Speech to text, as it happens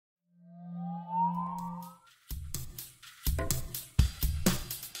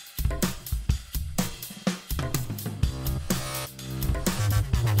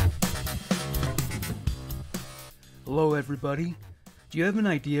Hello everybody. Do you have an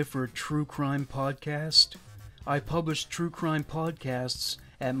idea for a true crime podcast? I publish true crime podcasts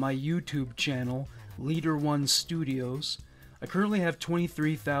at my YouTube channel, Leader One Studios. I currently have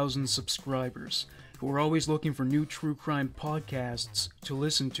 23,000 subscribers who are always looking for new true crime podcasts to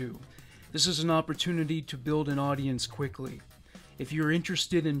listen to. This is an opportunity to build an audience quickly. If you're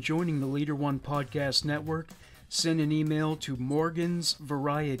interested in joining the Leader One Podcast Network, send an email to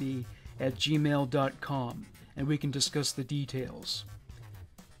morgansvariety@gmail.com and we can discuss the details.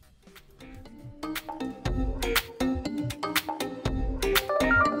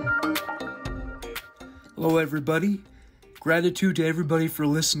 Hello everybody. Gratitude to everybody for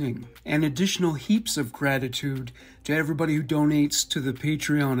listening, and additional heaps of gratitude to everybody who donates to the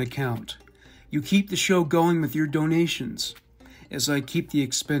Patreon account. You keep the show going with your donations. As I keep the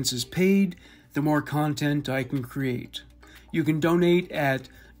expenses paid, the more content I can create. You can donate at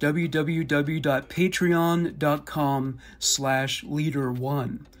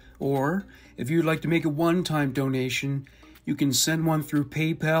www.patreon.com/leader1. Or, if you'd like to make a one-time donation, you can send one through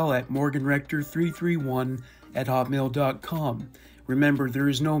PayPal at morganrector331@hotmail.com. Remember, there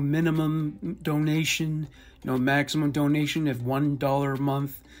is no minimum donation, no maximum donation. If $1 a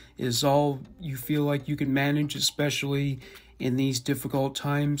month is all you feel like you can manage, especially in these difficult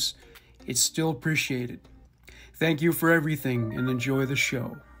times, it's still appreciated. Thank you for everything and enjoy the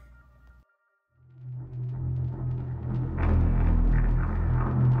show.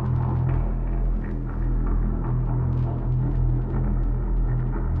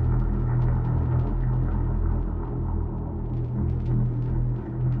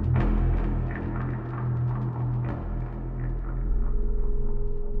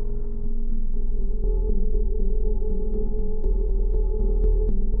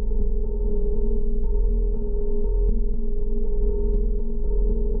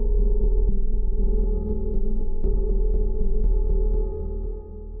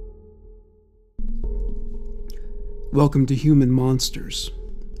 Welcome to Human Monsters.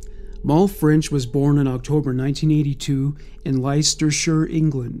 Moll French was born in October 1982 in Leicestershire,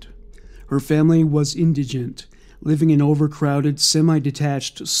 England. Her family was indigent, living in overcrowded,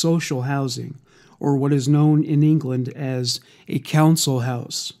 semi-detached social housing, or what is known in England as a council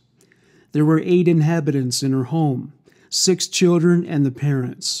house. There were 8 inhabitants in her home, 6 children and the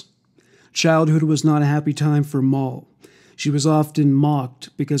parents. Childhood was not a happy time for Moll. She was often mocked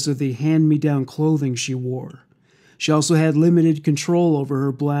because of the hand-me-down clothing she wore. She also had limited control over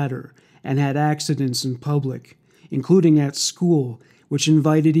her bladder and had accidents in public, including at school, which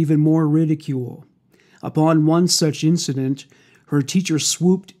invited even more ridicule. Upon one such incident, her teacher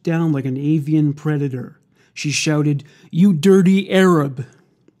swooped down like an avian predator. She shouted, "You dirty Arab!"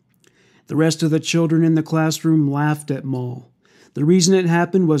 The rest of the children in the classroom laughed at Moll. The reason it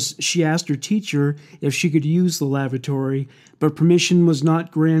happened was she asked her teacher if she could use the lavatory, but permission was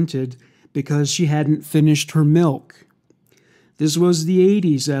not granted because she hadn't finished her milk. This was the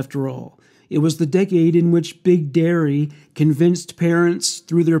 80s, after all. It was the decade in which Big Dairy convinced parents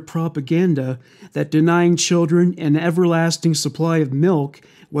through their propaganda that denying children an everlasting supply of milk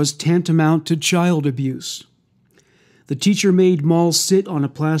was tantamount to child abuse. The teacher made Moll sit on a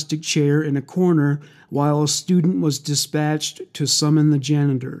plastic chair in a corner while a student was dispatched to summon the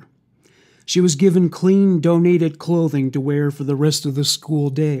janitor. She was given clean, donated clothing to wear for the rest of the school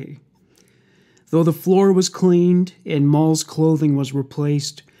day. Though the floor was cleaned and Moll's clothing was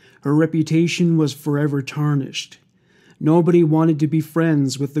replaced, her reputation was forever tarnished. Nobody wanted to be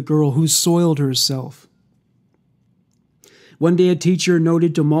friends with the girl who soiled herself. One day a teacher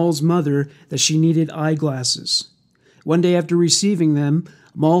noted to Moll's mother that she needed eyeglasses. One day after receiving them,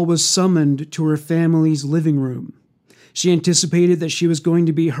 Moll was summoned to her family's living room. She anticipated that she was going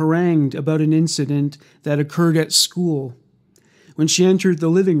to be harangued about an incident that occurred at school. When she entered the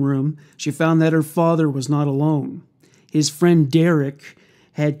living room, she found that her father was not alone. His friend Derek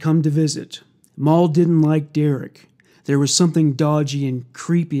had come to visit. Moll didn't like Derek. There was something dodgy and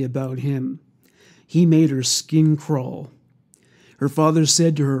creepy about him. He made her skin crawl. Her father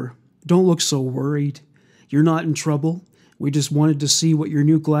said to her, "Don't look so worried. You're not in trouble. We just wanted to see what your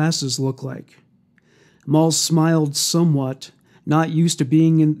new glasses look like." Moll smiled somewhat, not used to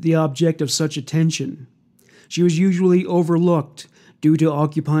being the object of such attention. She was usually overlooked due to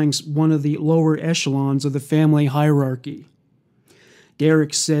occupying one of the lower echelons of the family hierarchy.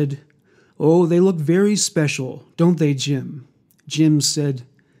 Derek said, "Oh, they look very special, don't they, Jim?" Jim said,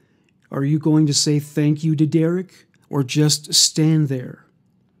 "Are you going to say thank you to Derek, or just stand there?"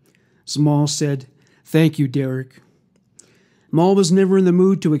 Moll said, "Thank you, Derek." Moll was never in the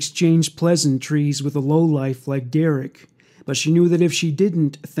mood to exchange pleasantries with a lowlife like Derek, but she knew that if she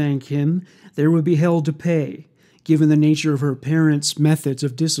didn't thank him, there would be hell to pay. given the nature of her parents' methods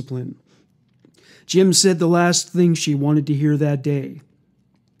of discipline. Jim said the last thing she wanted to hear that day.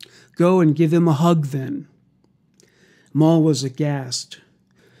 "Go and give him a hug, then." Moll was aghast.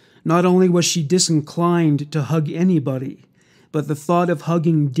 Not only was she disinclined to hug anybody, but the thought of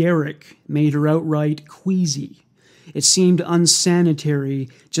hugging Derek made her outright queasy. It seemed unsanitary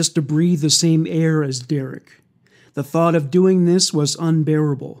just to breathe the same air as Derek. The thought of doing this was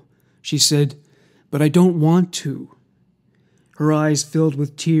unbearable. She said, "But I don't want to." Her eyes filled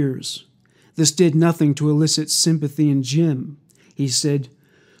with tears. This did nothing to elicit sympathy in Jim. He said,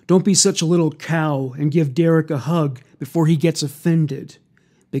 "Don't be such a little cow and give Derek a hug before he gets offended,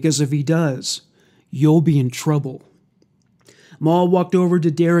 because if he does, you'll be in trouble." Moll walked over to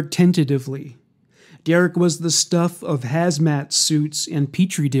Derek tentatively. Derek was the stuff of hazmat suits and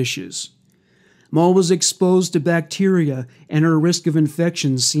petri dishes. Moll was exposed to bacteria, and her risk of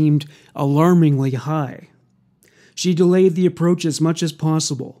infection seemed alarmingly high. She delayed the approach as much as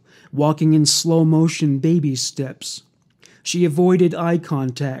possible, walking in slow-motion baby steps. She avoided eye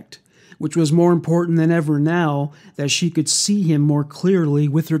contact, which was more important than ever now that she could see him more clearly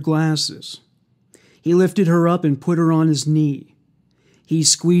with her glasses. He lifted her up and put her on his knee. He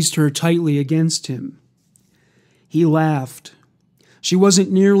squeezed her tightly against him. He laughed. She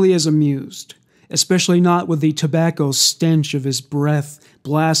wasn't nearly as amused, especially not with the tobacco stench of his breath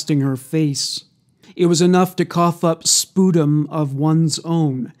blasting her face. It was enough to cough up sputum of one's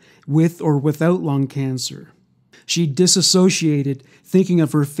own, with or without lung cancer. She disassociated, thinking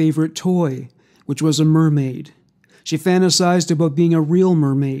of her favorite toy, which was a mermaid. She fantasized about being a real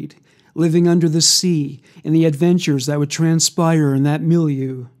mermaid, living under the sea, and the adventures that would transpire in that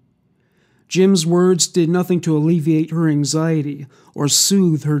milieu. Jim's words did nothing to alleviate her anxiety or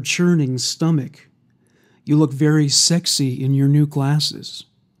soothe her churning stomach. "You look very sexy in your new glasses."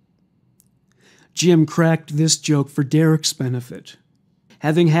 Jim cracked this joke for Derek's benefit.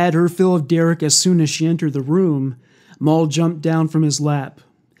 Having had her fill of Derek as soon as she entered the room, Moll jumped down from his lap.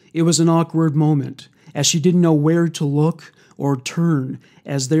 It was an awkward moment, as she didn't know where to look or turn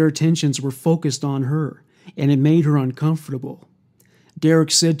as their attentions were focused on her, and it made her uncomfortable.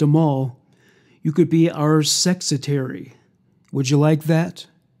 Derek said to Moll, "You could be our sexetary. Would you like that?"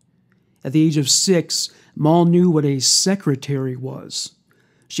 At the age of 6, Moll knew what a secretary was.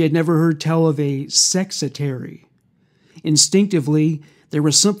 She had never heard tell of a sexetary. Instinctively, there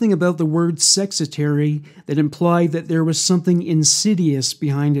was something about the word sexetary that implied that there was something insidious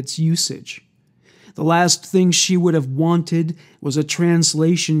behind its usage. The last thing she would have wanted was a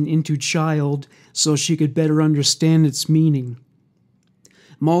translation into child so she could better understand its meaning.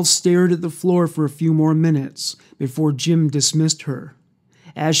 Moll stared at the floor for a few more minutes before Jim dismissed her.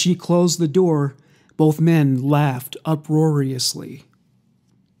 As she closed the door, both men laughed uproariously.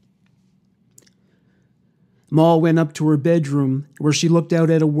 Moll went up to her bedroom, where she looked out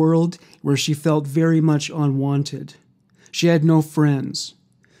at a world where she felt very much unwanted. She had no friends.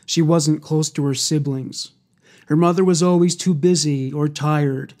 She wasn't close to her siblings. Her mother was always too busy or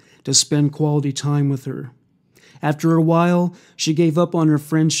tired to spend quality time with her. After a while, she gave up on her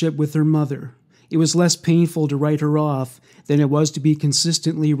friendship with her mother. It was less painful to write her off than it was to be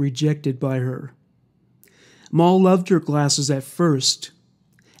consistently rejected by her. Moll loved her glasses at first.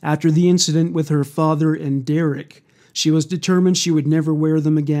 After the incident with her father and Derek, she was determined she would never wear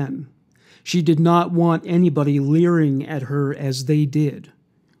them again. She did not want anybody leering at her as they did.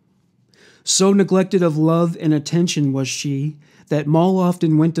 So neglected of love and attention was she that Moll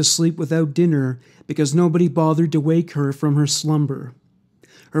often went to sleep without dinner because nobody bothered to wake her from her slumber.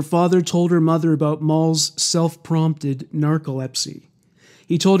 Her father told her mother about Moll's self-prompted narcolepsy.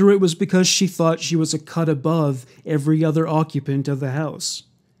 He told her it was because she thought she was a cut above every other occupant of the house.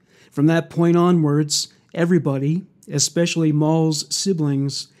 From that point onwards, everybody, especially Moll's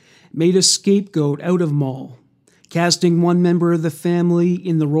siblings, made a scapegoat out of Moll. Casting one member of the family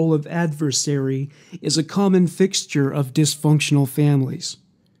in the role of adversary is a common fixture of dysfunctional families.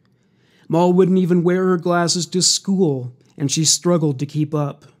 Moll wouldn't even wear her glasses to school, and she struggled to keep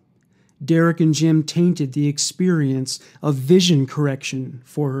up. Derek and Jim tainted the experience of vision correction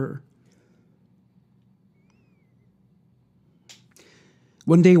for her.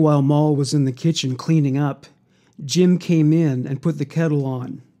 One day while Moll was in the kitchen cleaning up, Jim came in and put the kettle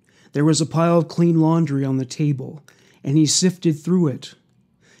on. There was a pile of clean laundry on the table, and he sifted through it.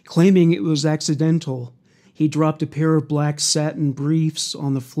 Claiming it was accidental, he dropped a pair of black satin briefs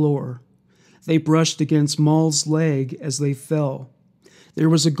on the floor. They brushed against Moll's leg as they fell. There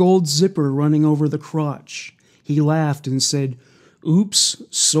was a gold zipper running over the crotch. He laughed and said, "Oops,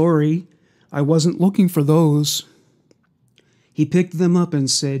 sorry, I wasn't looking for those." He picked them up and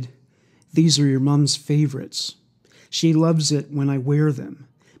said, "These are your mom's favorites." She loves it when I wear them,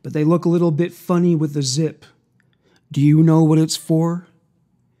 but they look a little bit funny with the zip. Do you know what it's for?"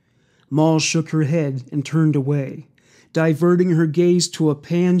 Moll shook her head and turned away, diverting her gaze to a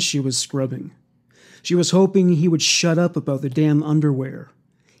pan she was scrubbing. She was hoping he would shut up about the damn underwear.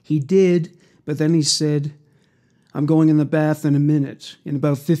 He did, but then he said, "I'm going in the bath in a minute, in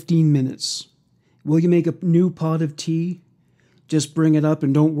about 15 minutes. Will you make a new pot of tea? Just bring it up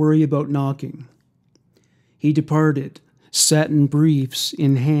and don't worry about knocking." He departed, satin briefs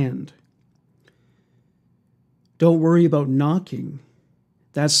in hand. Don't worry about knocking.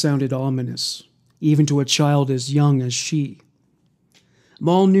 That sounded ominous, even to a child as young as she.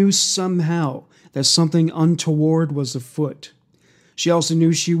 Moll knew somehow that something untoward was afoot. She also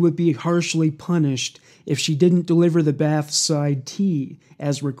knew she would be harshly punished if she didn't deliver the bath-side tea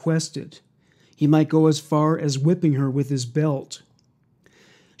as requested. He might go as far as whipping her with his belt.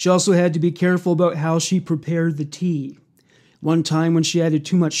 She also had to be careful about how she prepared the tea. One time when she added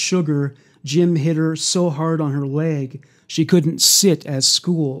too much sugar, Jim hit her so hard on her leg she couldn't sit at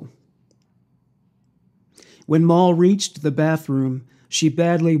school. When Moll reached the bathroom, she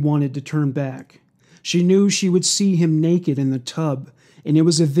badly wanted to turn back. She knew she would see him naked in the tub, and it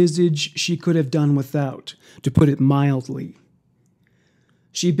was a visage she could have done without, to put it mildly.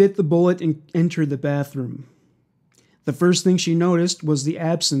 She bit the bullet and entered the bathroom. The first thing she noticed was the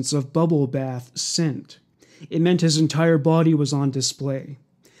absence of bubble bath scent. It meant his entire body was on display,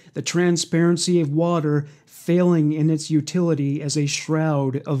 the transparency of water failing in its utility as a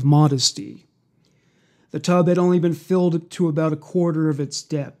shroud of modesty. The tub had only been filled to about a quarter of its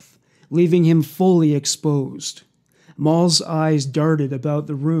depth, leaving him fully exposed. Moll's eyes darted about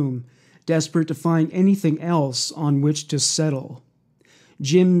the room, desperate to find anything else on which to settle.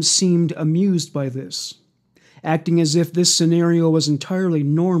 Jim seemed amused by this. Acting as if this scenario was entirely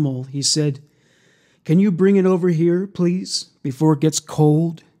normal, he said, "Can you bring it over here, please, before it gets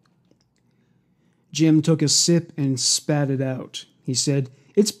cold?" Jim took a sip and spat it out. He said,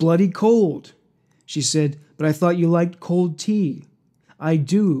 "It's bloody cold." She said, "But I thought you liked cold tea." "I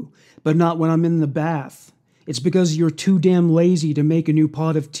do, but not when I'm in the bath. It's because you're too damn lazy to make a new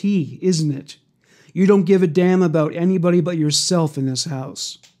pot of tea, isn't it? You don't give a damn about anybody but yourself in this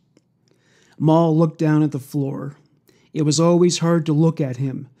house." Moll looked down at the floor. It was always hard to look at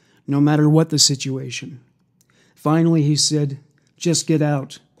him, no matter what the situation. Finally, he said, "Just get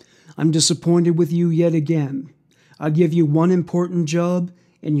out. I'm disappointed with you yet again. I give you one important job,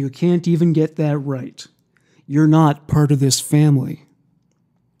 and you can't even get that right. You're not part of this family."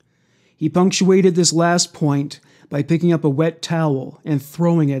 He punctuated this last point by picking up a wet towel and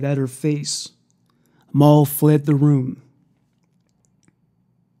throwing it at her face. Moll fled the room.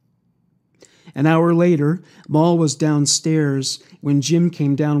 An hour later, Moll was downstairs when Jim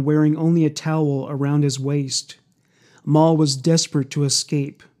came down wearing only a towel around his waist. Moll was desperate to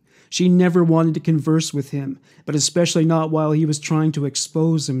escape. She never wanted to converse with him, but especially not while he was trying to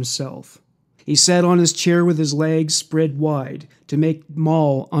expose himself. He sat on his chair with his legs spread wide to make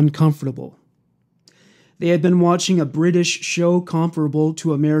Moll uncomfortable. They had been watching a British show comparable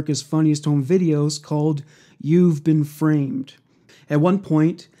to America's Funniest Home Videos called You've Been Framed. At one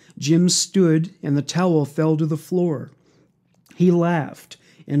point, Jim stood and the towel fell to the floor. He laughed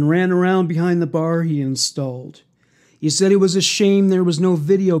and ran around behind the bar he installed. He said it was a shame there was no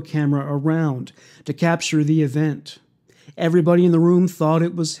video camera around to capture the event. Everybody in the room thought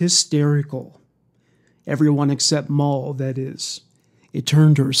it was hysterical. Everyone except Moll, that is. It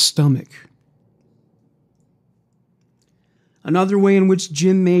turned her stomach. Another way in which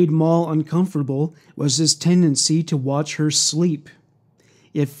Jim made Moll uncomfortable was his tendency to watch her sleep.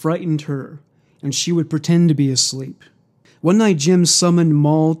 It frightened her, and she would pretend to be asleep. One night Jim summoned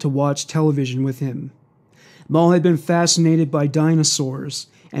Moll to watch television with him. Moll had been fascinated by dinosaurs,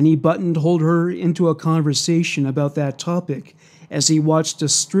 and he buttonholed her into a conversation about that topic as he watched a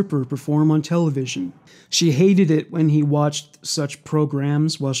stripper perform on television. She hated it when he watched such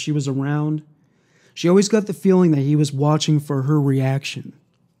programs while she was around. She always got the feeling that he was watching for her reaction.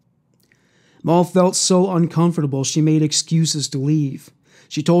 Moll felt so uncomfortable she made excuses to leave.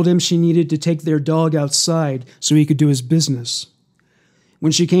 She told him she needed to take their dog outside so he could do his business.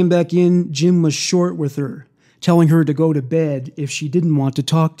 When she came back in, Jim was short with her, telling her to go to bed if she didn't want to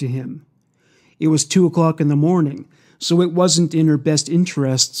talk to him. It was 2 o'clock in the morning, so it wasn't in her best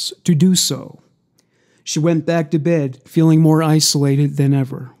interests to do so. She went back to bed, feeling more isolated than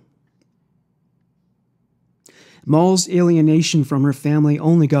ever. Moll's alienation from her family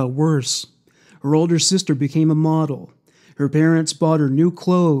only got worse. Her older sister became a model. Her parents bought her new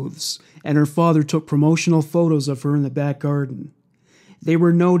clothes, and her father took promotional photos of her in the back garden. They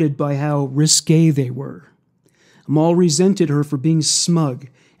were noted by how risque they were. Moll resented her for being smug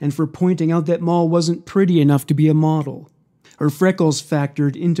and for pointing out that Moll wasn't pretty enough to be a model. Her freckles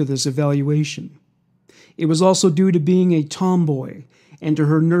factored into this evaluation. It was also due to being a tomboy and to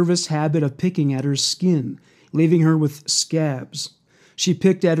her nervous habit of picking at her skin, leaving her with scabs. She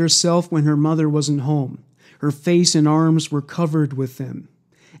picked at herself when her mother wasn't home. Her face and arms were covered with them,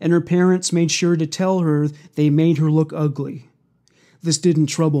 and her parents made sure to tell her they made her look ugly. This didn't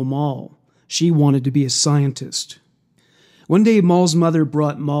trouble Moll. She wanted to be a scientist. One day, Moll's mother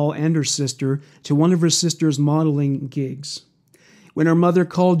brought Moll and her sister to one of her sister's modeling gigs. When her mother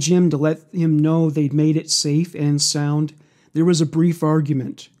called Jim to let him know they'd made it safe and sound, there was a brief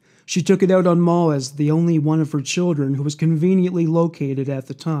argument. She took it out on Moll as the only one of her children who was conveniently located at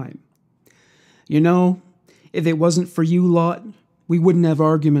the time. You know, if it wasn't for you lot, we wouldn't have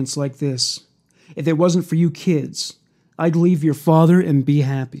arguments like this. If it wasn't for you kids, I'd leave your father and be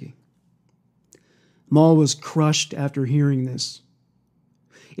happy. Moll was crushed after hearing this.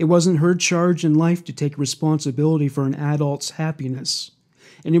 It wasn't her charge in life to take responsibility for an adult's happiness,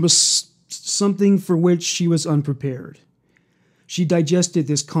 and it was something for which she was unprepared. She digested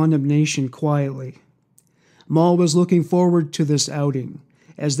this condemnation quietly. Moll was looking forward to this outing,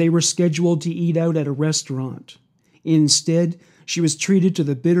 as they were scheduled to eat out at a restaurant. Instead, she was treated to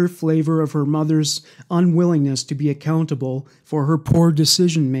the bitter flavor of her mother's unwillingness to be accountable for her poor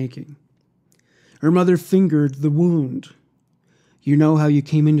decision-making. Her mother fingered the wound. You know how you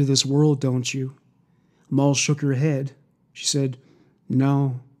came into this world, don't you? Moll shook her head. She said,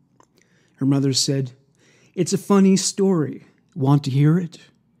 No. Her mother said, It's a funny story. Want to hear it?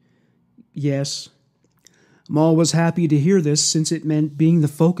 Yes. Moll was happy to hear this since it meant being the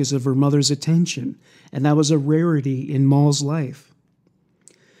focus of her mother's attention, and that was a rarity in Moll's life.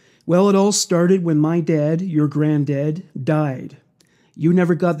 Well, it all started when my dad, your granddad, died. You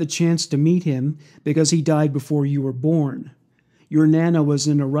never got the chance to meet him because he died before you were born. Your Nana was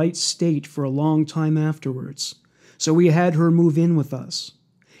in a right state for a long time afterwards, so we had her move in with us.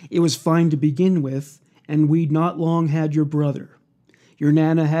 It was fine to begin with, and we'd not long had your brother. Your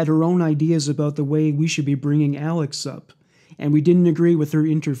Nana had her own ideas about the way we should be bringing Alex up, and we didn't agree with her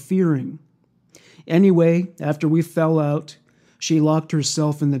interfering. Anyway, after we fell out, she locked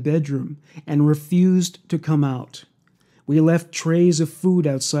herself in the bedroom and refused to come out. We left trays of food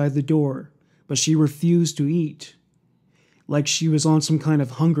outside the door, but she refused to eat, like she was on some kind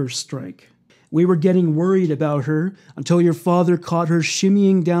of hunger strike. We were getting worried about her until your father caught her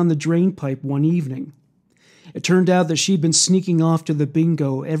shimmying down the drain pipe one evening. It turned out that she'd been sneaking off to the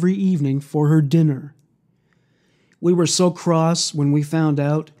bingo every evening for her dinner. We were so cross when we found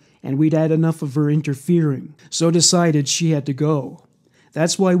out, and we'd had enough of her interfering, so decided she had to go.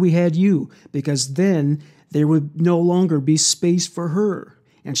 That's why we had you, because then there would no longer be space for her,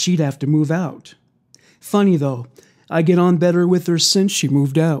 and she'd have to move out. Funny though, I get on better with her since she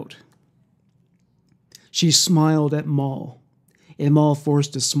moved out. She smiled at Moll, and Moll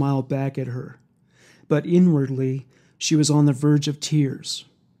forced a smile back at her. But inwardly, she was on the verge of tears.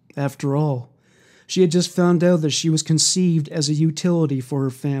 After all, she had just found out that she was conceived as a utility for her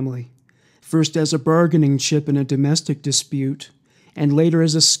family, first as a bargaining chip in a domestic dispute, and later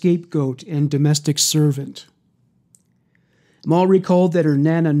as a scapegoat and domestic servant. Moll recalled that her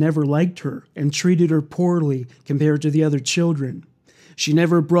Nana never liked her and treated her poorly compared to the other children. She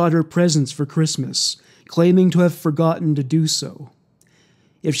never brought her presents for Christmas, claiming to have forgotten to do so.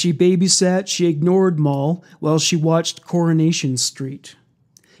 If she babysat, she ignored Moll while she watched Coronation Street.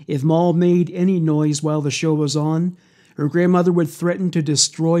 If Moll made any noise while the show was on, her grandmother would threaten to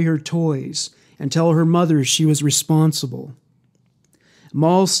destroy her toys and tell her mother she was responsible.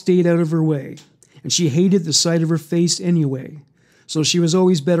 Moll stayed out of her way, and she hated the sight of her face anyway, so she was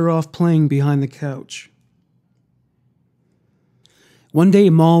always better off playing behind the couch. One day,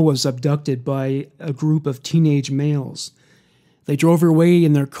 Moll was abducted by a group of teenage males. They drove her away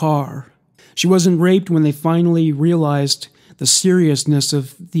in their car. She wasn't raped when they finally realized the seriousness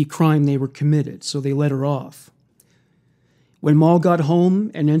of the crime they were committed, so they let her off. When Moll got home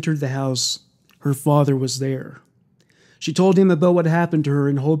and entered the house, her father was there. She told him about what happened to her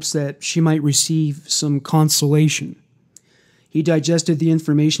in hopes that she might receive some consolation. He digested the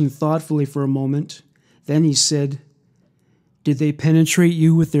information thoughtfully for a moment. Then he said, "Did they penetrate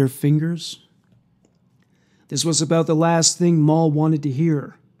you with their fingers?" This was about the last thing Moll wanted to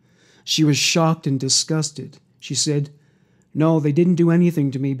hear. She was shocked and disgusted. She said, "No, they didn't do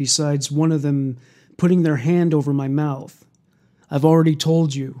anything to me besides one of them putting their hand over my mouth. I've already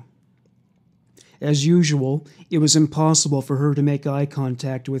told you." As usual, it was impossible for her to make eye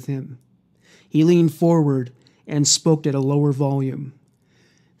contact with him. He leaned forward and spoke at a lower volume.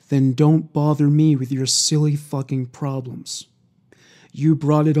 then don't bother me with your silly fucking problems. You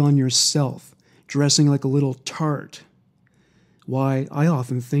brought it on yourself, dressing like a little tart. Why, I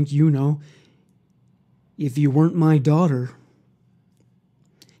often think, if you weren't my daughter.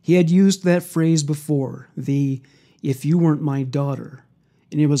 He had used that phrase before, the "if you weren't my daughter,"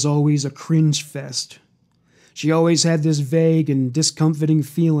 and it was always a cringe fest. She always had this vague and discomforting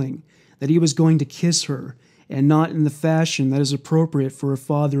feeling that he was going to kiss her, and not in the fashion that is appropriate for a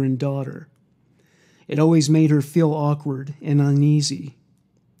father and daughter. It always made her feel awkward and uneasy.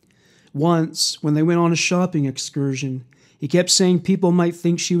 Once, when they went on a shopping excursion, he kept saying people might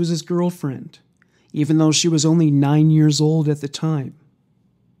think she was his girlfriend, even though she was only 9 years old at the time.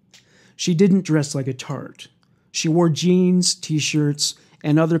 She didn't dress like a tart. She wore jeans, t-shirts,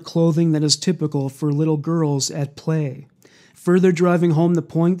 and other clothing that is typical for little girls at play, further driving home the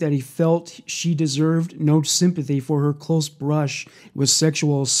point that he felt she deserved no sympathy for her close brush with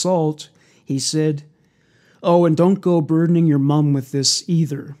sexual assault. He said, "Oh, and don't go burdening your mum with this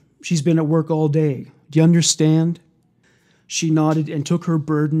either. She's been at work all day. Do you understand?" She nodded and took her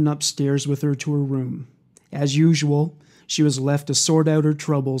burden upstairs with her to her room. As usual, she was left to sort out her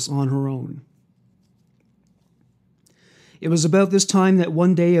troubles on her own. It was about this time that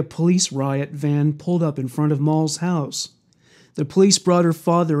one day a police riot van pulled up in front of Moll's house. The police brought her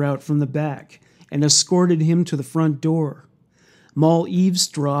father out from the back and escorted him to the front door. Moll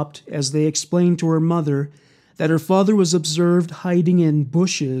eavesdropped as they explained to her mother that her father was observed hiding in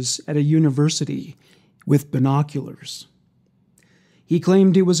bushes at a university with binoculars. He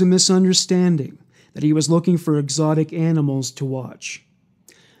claimed it was a misunderstanding, that he was looking for exotic animals to watch.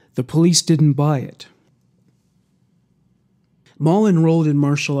 The police didn't buy it. Moll enrolled in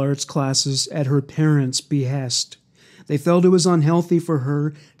martial arts classes at her parents' behest. They felt it was unhealthy for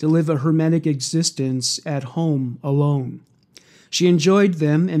her to live a hermetic existence at home alone. She enjoyed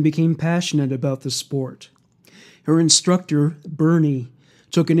them and became passionate about the sport. Her instructor, Bernie,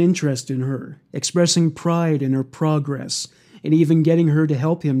 took an interest in her, expressing pride in her progress, and even getting her to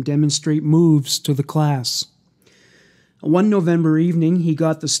help him demonstrate moves to the class. One November evening, he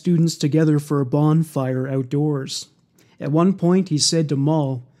got the students together for a bonfire outdoors. At one point, he said to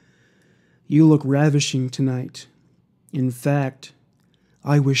Moll, "You look ravishing tonight. In fact,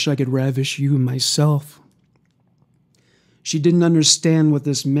 I wish I could ravish you myself." She didn't understand what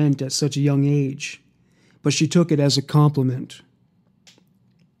this meant at such a young age, but she took it as a compliment.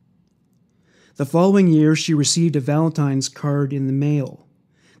 The following year, she received a Valentine's card in the mail.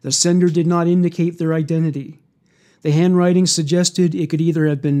 The sender did not indicate their identity. The handwriting suggested it could either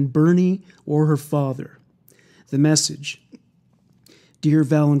have been Bernie or her father. The message: "Dear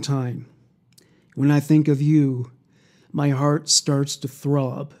Valentine, when I think of you, my heart starts to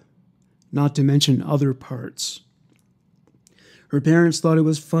throb, not to mention other parts." Her parents thought it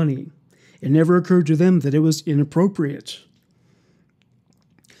was funny. It never occurred to them that it was inappropriate.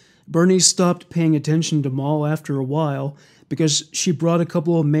 Bernie stopped paying attention to Moll after a while because she brought a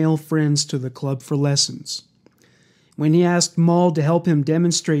couple of male friends to the club for lessons. When he asked Moll to help him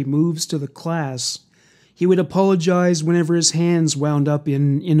demonstrate moves to the class, he would apologize whenever his hands wound up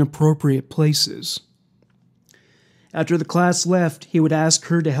in inappropriate places. After the class left, he would ask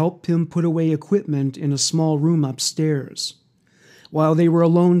her to help him put away equipment in a small room upstairs. While they were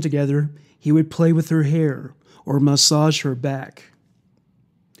alone together, he would play with her hair or massage her back.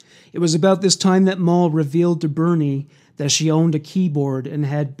 It was about this time that Moll revealed to Bernie that she owned a keyboard and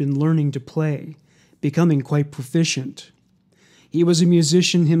had been learning to play, becoming quite proficient. He was a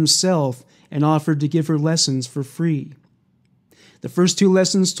musician himself and offered to give her lessons for free. The first 2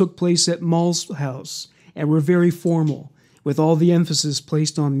 lessons took place at Moll's house and were very formal, with all the emphasis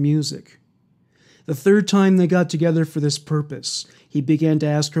placed on music. The third time they got together for this purpose, he began to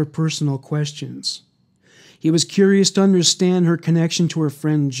ask her personal questions. He was curious to understand her connection to her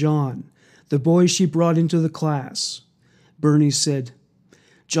friend John, the boy she brought into the class. Bernie said,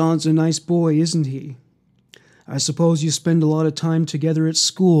 "John's a nice boy, isn't he? I suppose you spend a lot of time together at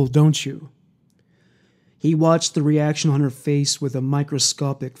school, don't you?" He watched the reaction on her face with a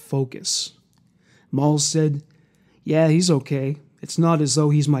microscopic focus. Moll said, "Yeah, he's okay. It's not as though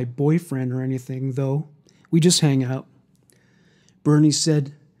he's my boyfriend or anything, though. We just hang out." Bernie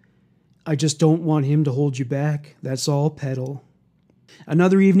said, "I just don't want him to hold you back. That's all, Petal."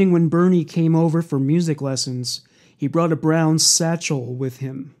 Another evening when Bernie came over for music lessons, he brought a brown satchel with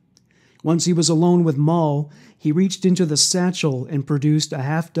him. Once he was alone with Moll, he reached into the satchel and produced a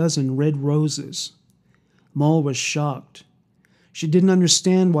half-dozen red roses. Moll was shocked. She didn't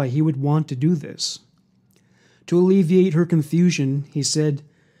understand why he would want to do this. To alleviate her confusion, he said,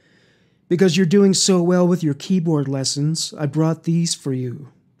 "Because you're doing so well with your keyboard lessons, I brought these for you.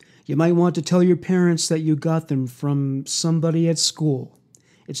 You might want to tell your parents that you got them from somebody at school.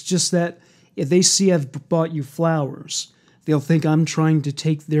 It's just that if they see I've bought you flowers, they'll think I'm trying to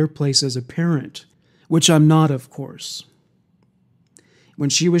take their place as a parent, which I'm not, of course." When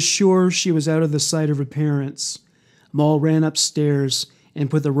she was sure she was out of the sight of her parents, Moll ran upstairs and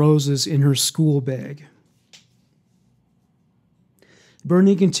put the roses in her school bag.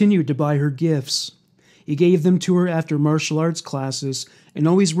 Bernie continued to buy her gifts. He gave them to her after martial arts classes and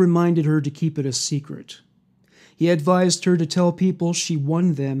always reminded her to keep it a secret. He advised her to tell people she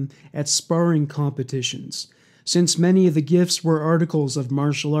won them at sparring competitions, since many of the gifts were articles of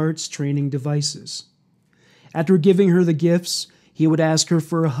martial arts training devices. After giving her the gifts, he would ask her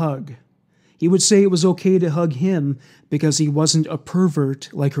for a hug. He would say it was okay to hug him because he wasn't a pervert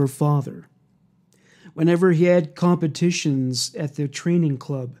like her father. Whenever he had competitions at the training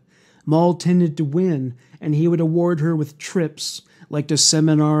club, Moll tended to win, and he would award her with trips, like to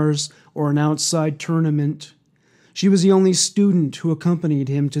seminars or an outside tournament. She was the only student who accompanied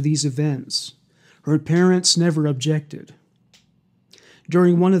him to these events. Her parents never objected.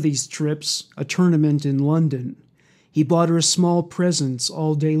 During one of these trips, a tournament in London, he bought her small presents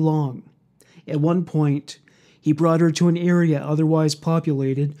all day long. At one point, he brought her to an area otherwise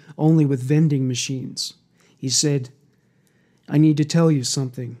populated only with vending machines. He said, "I need to tell you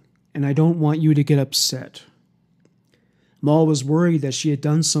something, and I don't want you to get upset." Moll was worried that she had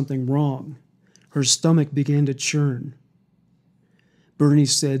done something wrong. Her stomach began to churn. Bernie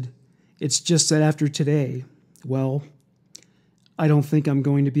said, "It's just that after today, well, I don't think I'm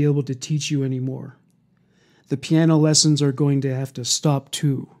going to be able to teach you anymore. The piano lessons are going to have to stop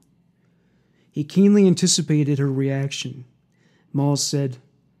too." He keenly anticipated her reaction. Moll said,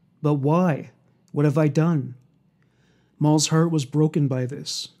 "But why? What have I done?" Moll's heart was broken by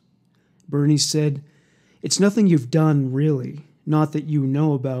this. Bernie said, "It's nothing you've done, really, not that you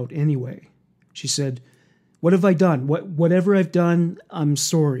know about anyway." She said, "What have I done? Whatever I've done, I'm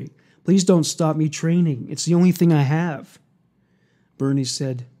sorry. Please don't stop me training. It's the only thing I have." Bernie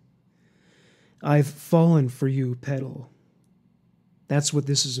said, "I've fallen for you, Petal. That's what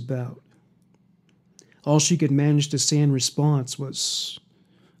this is about." All she could manage to say in response was,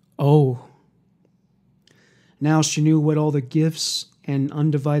 "Oh." Now she knew what all the gifts and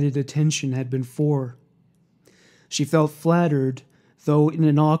undivided attention had been for. She felt flattered, though in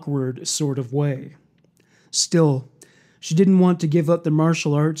an awkward sort of way. Still, she didn't want to give up the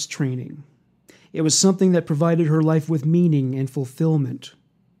martial arts training. It was something that provided her life with meaning and fulfillment.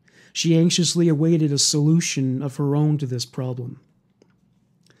 She anxiously awaited a solution of her own to this problem.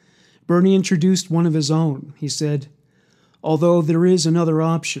 Bernie introduced one of his own. He said, "Although there is another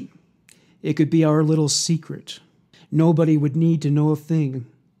option, it could be our little secret. Nobody would need to know a thing.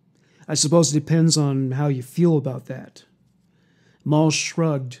 I suppose it depends on how you feel about that." Moll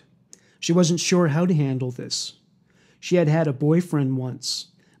shrugged. She wasn't sure how to handle this. She had had a boyfriend once,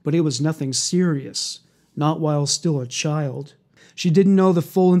 but it was nothing serious, not while still a child. She didn't know the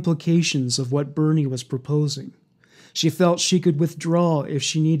full implications of what Bernie was proposing. She felt she could withdraw if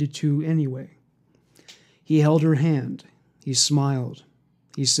she needed to anyway. He held her hand. He smiled.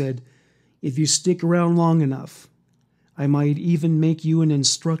 He said, "If you stick around long enough, I might even make you an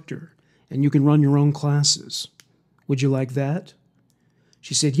instructor, and you can run your own classes. Would you like that?"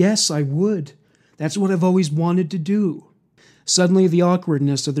 She said, "Yes, I would. That's what I've always wanted to do." Suddenly, the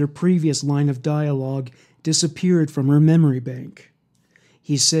awkwardness of their previous line of dialogue disappeared from her memory bank.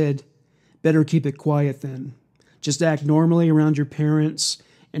 He said, "Better keep it quiet then. Just act normally around your parents,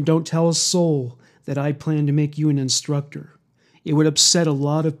 and don't tell a soul that I plan to make you an instructor. It would upset a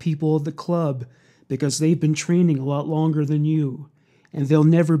lot of people at the club because they've been training a lot longer than you, and they'll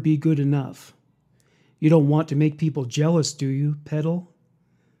never be good enough. You don't want to make people jealous, do you, Petal?"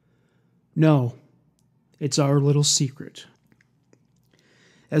 "No, it's our little secret."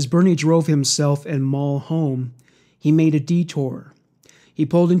 As Bernie drove himself and Moll home, he made a detour. He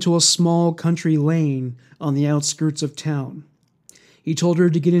pulled into a small country lane on the outskirts of town. He told her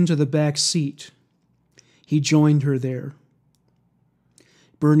to get into the back seat. He joined her there.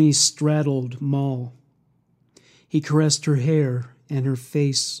 Bernie straddled Moll. He caressed her hair and her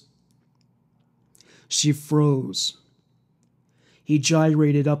face. She froze. He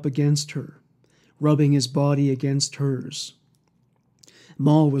gyrated up against her, rubbing his body against hers.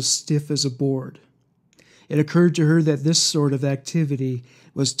 Moll was stiff as a board. It occurred to her that this sort of activity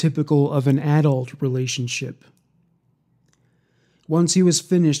was typical of an adult relationship. Once he was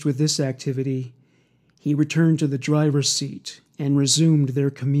finished with this activity, he returned to the driver's seat and resumed their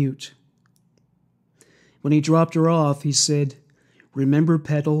commute. When he dropped her off, he said, "Remember,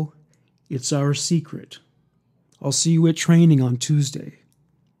 Petal, it's our secret. I'll see you at training on Tuesday."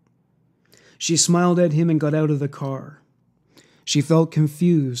 She smiled at him and got out of the car. She felt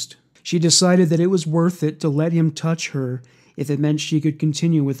confused. She decided that it was worth it to let him touch her if it meant she could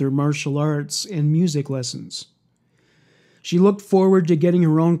continue with her martial arts and music lessons. She looked forward to getting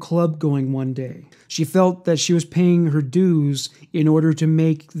her own club going one day. She felt that she was paying her dues in order to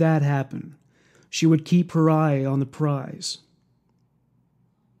make that happen. She would keep her eye on the prize.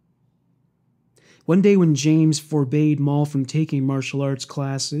 One day when James forbade Moll from taking martial arts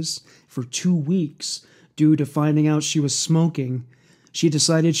classes for 2 weeks due to finding out she was smoking, she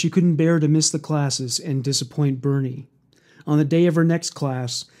decided she couldn't bear to miss the classes and disappoint Bernie. On the day of her next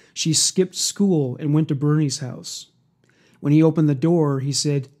class, she skipped school and went to Bernie's house. When he opened the door, he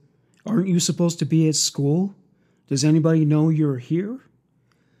said, "Aren't you supposed to be at school? Does anybody know you're here?"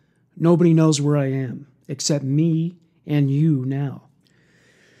 "Nobody knows where I am, except me and you now.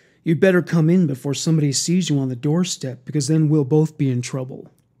 You'd better come in before somebody sees you on the doorstep, because then we'll both be in trouble."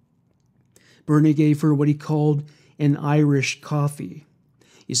 Bernie gave her what he called an Irish coffee.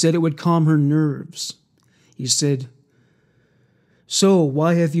 He said it would calm her nerves. He said, "So,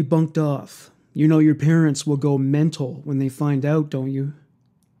 why have you bunked off? You know your parents will go mental when they find out, don't you?"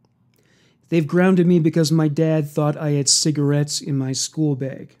 "They've grounded me because my dad thought I had cigarettes in my school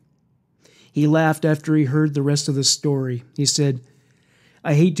bag." He laughed after he heard the rest of the story. He said,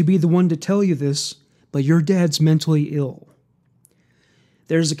 "I hate to be the one to tell you this, but your dad's mentally ill.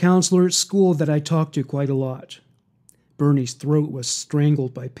 There's a counselor at school that I talk to quite a lot." Bernie's throat was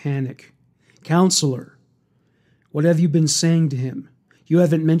strangled by panic. "Counselor? What have you been saying to him? You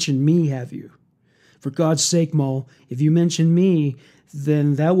haven't mentioned me, have you? For God's sake, Moll, if you mention me,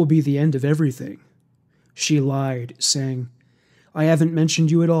 then that will be the end of everything." She lied, saying, "I haven't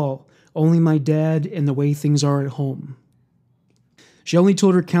mentioned you at all, only my dad and the way things are at home." She only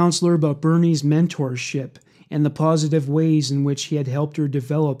told her counselor about Bernie's mentorship and the positive ways in which he had helped her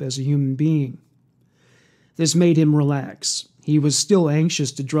develop as a human being. This made him relax. He was still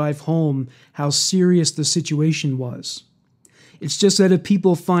anxious to drive home how serious the situation was. "It's just that if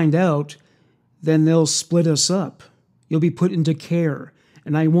people find out, then they'll split us up. You'll be put into care,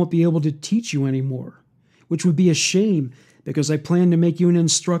 and I won't be able to teach you anymore, which would be a shame because I plan to make you an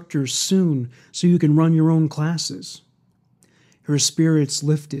instructor soon so you can run your own classes." Her spirits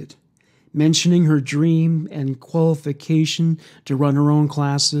lifted. Mentioning her dream and qualification to run her own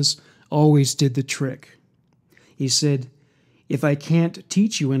classes always did the trick. He said, "If I can't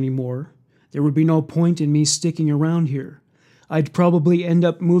teach you anymore, there would be no point in me sticking around here. I'd probably end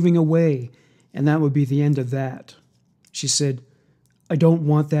up moving away, and that would be the end of that." She said, "I don't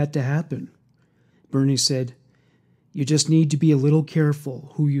want that to happen." Bernie said, "You just need to be a little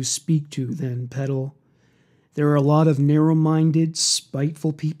careful who you speak to then, Petal. There are a lot of narrow-minded,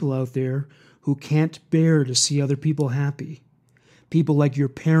 spiteful people out there who can't bear to see other people happy. People like your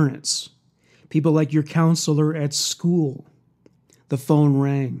parents. People like your counselor at school." The phone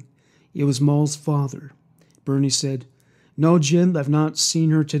rang. It was Moll's father. Bernie said, "No, Jim, I've not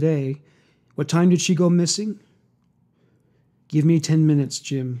seen her today. What time did she go missing?" "Give me 10 minutes,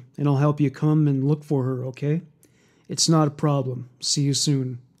 Jim, and I'll help you come and look for her, okay? It's not a problem. See you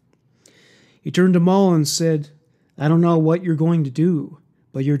soon." He turned to Moll and said, "I don't know what you're going to do,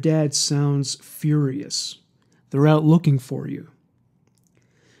 but your dad sounds furious. They're out looking for you."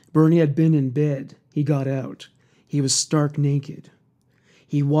 Bernie had been in bed. He got out. He was stark naked.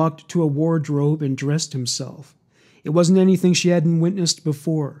 He walked to a wardrobe and dressed himself. It wasn't anything she hadn't witnessed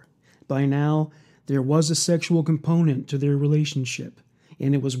before. By now, there was a sexual component to their relationship,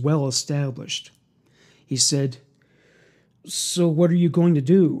 and it was well established. He said, "So what are you going to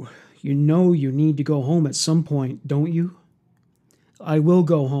do? You know you need to go home at some point, don't you?" "I will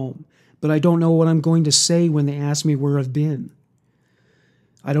go home, but I don't know what I'm going to say when they ask me where I've been."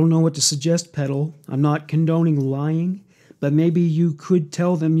 "I don't know what to suggest, Petal. I'm not condoning lying, but maybe you could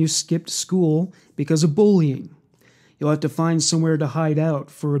tell them you skipped school because of bullying. You'll have to find somewhere to hide out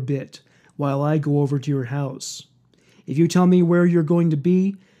for a bit while I go over to your house. If you tell me where you're going to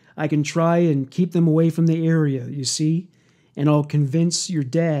be, I can try and keep them away from the area, you see, and I'll convince your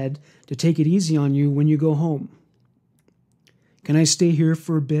dad to take it easy on you when you go home." "Can I stay here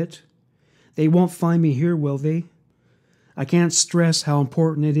for a bit? They won't find me here, will they? I can't stress how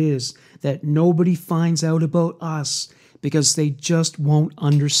important it is that nobody finds out about us because they just won't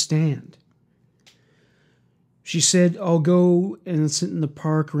understand." She said, "I'll go and sit in the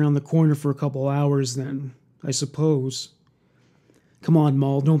park around the corner for a couple hours then, I suppose." "Come on,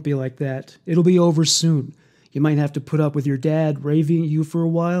 Moll, don't be like that. It'll be over soon. You might have to put up with your dad raving at you for a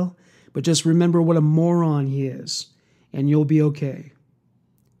while, but just remember what a moron he is, and you'll be okay."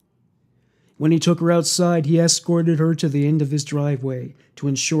 When he took her outside, he escorted her to the end of his driveway to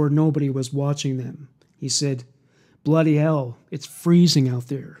ensure nobody was watching them. He said, "Bloody hell, it's freezing out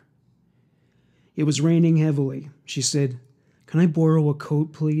there." It was raining heavily. She said, "Can I borrow a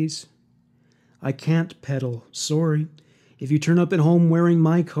coat, please?" "I can't, Petal. Sorry. If you turn up at home wearing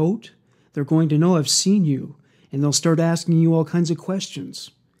my coat, they're going to know I've seen you, and they'll start asking you all kinds of questions.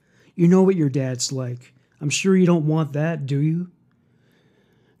 You know what your dad's like. I'm sure you don't want that, do you?"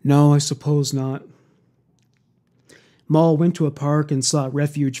 "No, I suppose not." Moll went to a park and sought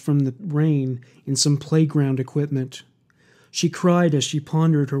refuge from the rain in some playground equipment. She cried as she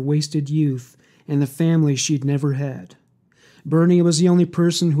pondered her wasted youth and the family she'd never had. Bernie was the only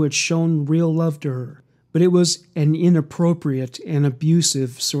person who had shown real love to her, but it was an inappropriate and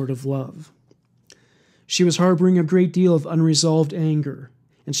abusive sort of love. She was harboring a great deal of unresolved anger,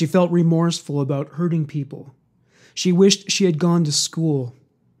 and she felt remorseful about hurting people. She wished she had gone to school.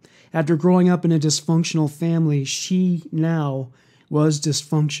 After growing up in a dysfunctional family, she now was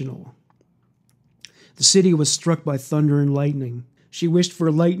dysfunctional. The city was struck by thunder and lightning. She wished for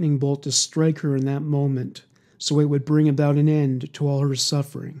a lightning bolt to strike her in that moment, so it would bring about an end to all her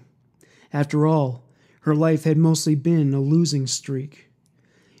suffering. After all, her life had mostly been a losing streak.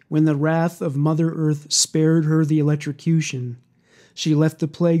 When the wrath of Mother Earth spared her the electrocution, she left the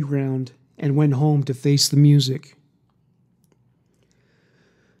playground and went home to face the music.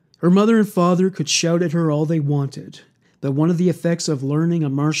 Her mother and father could shout at her all they wanted, but one of the effects of learning a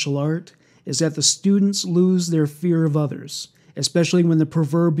martial art is that the students lose their fear of others, especially when the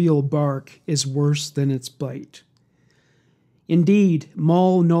proverbial bark is worse than its bite. Indeed,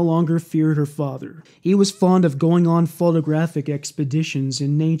 Moll no longer feared her father. He was fond of going on photographic expeditions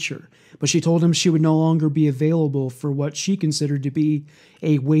in nature, but she told him she would no longer be available for what she considered to be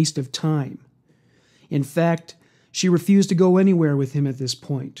a waste of time. In fact, she refused to go anywhere with him at this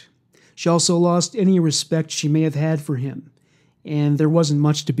point. She also lost any respect she may have had for him, and there wasn't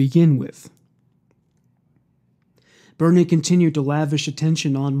much to begin with. Bernie continued to lavish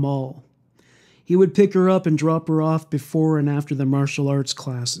attention on Moll. He would pick her up and drop her off before and after the martial arts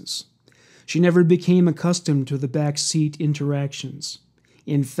classes. She never became accustomed to the back seat interactions.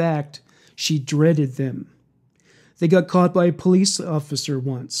 In fact, she dreaded them. They got caught by a police officer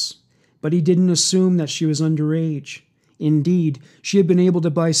once, but he didn't assume that she was underage. Indeed, she had been able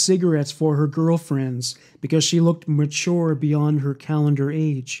to buy cigarettes for her girlfriends because she looked mature beyond her calendar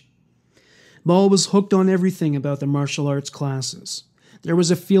age. Moll was hooked on everything about the martial arts classes. There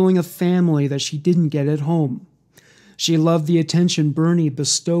was a feeling of family that she didn't get at home. She loved the attention Bernie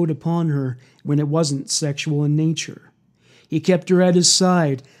bestowed upon her when it wasn't sexual in nature. He kept her at his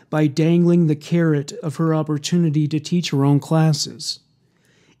side by dangling the carrot of her opportunity to teach her own classes.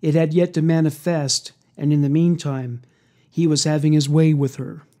 It had yet to manifest, and in the meantime, he was having his way with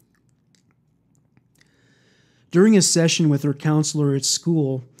her. During a session with her counselor at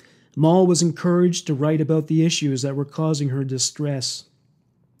school, Moll was encouraged to write about the issues that were causing her distress.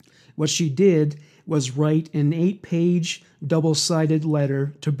 What she did was write an 8-page, double-sided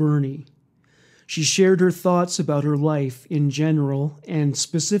letter to Bernie. She shared her thoughts about her life in general and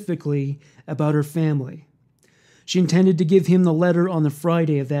specifically about her family. She intended to give him the letter on the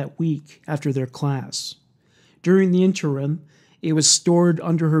Friday of that week after their class. During the interim, it was stored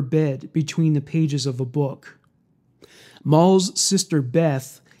under her bed between the pages of a book. Moll's sister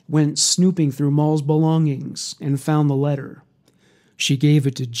Beth went snooping through Moll's belongings and found the letter. She gave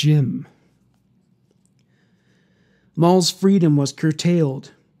it to Jim. Moll's freedom was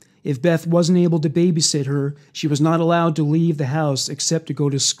curtailed. If Beth wasn't able to babysit her, she was not allowed to leave the house except to go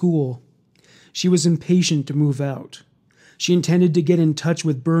to school. She was impatient to move out. She intended to get in touch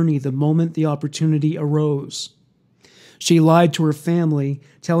with Bernie the moment the opportunity arose. She lied to her family,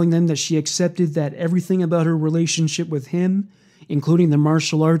 telling them that she accepted that everything about her relationship with him, including the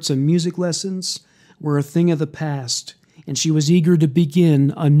martial arts and music lessons, were a thing of the past, and she was eager to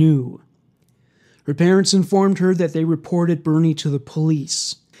begin anew. Her parents informed her that they reported Bernie to the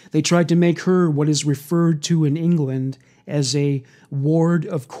police. They tried to make her what is referred to in England as a ward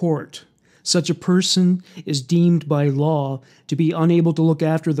of court. Such a person is deemed by law to be unable to look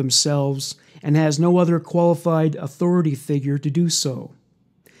after themselves and has no other qualified authority figure to do so.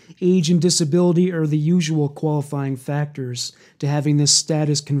 Age and disability are the usual qualifying factors to having this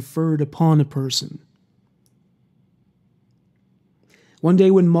status conferred upon a person. One day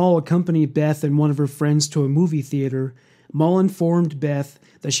when Moll accompanied Beth and one of her friends to a movie theater, Moll informed Beth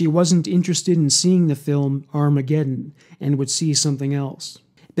that she wasn't interested in seeing the film Armageddon and would see something else.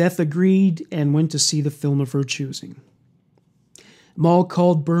 Beth agreed and went to see the film of her choosing. Moll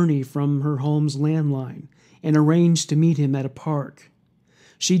called Bernie from her home's landline and arranged to meet him at a park.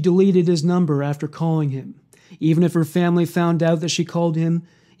 She deleted his number after calling him. Even if her family found out that she called him,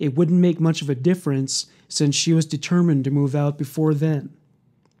 it wouldn't make much of a difference since she was determined to move out before then.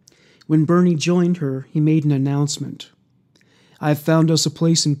 When Bernie joined her, he made an announcement. "I've found us a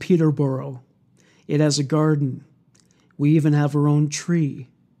place in Peterborough. It has a garden. We even have our own tree.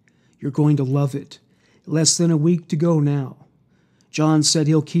 You're going to love it. Less than a week to go now. John said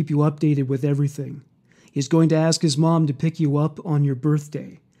he'll keep you updated with everything. He's going to ask his mom to pick you up on your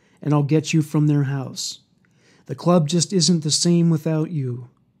birthday, and I'll get you from their house. The club just isn't the same without you.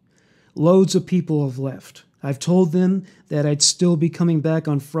 Loads of people have left. I've told them that I'd still be coming back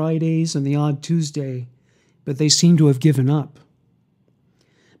on Fridays and the odd Tuesday, but they seem to have given up."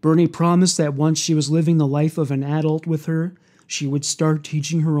 Bernie promised that once she was living the life of an adult with her, she would start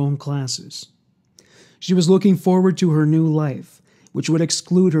teaching her own classes. She was looking forward to her new life, which would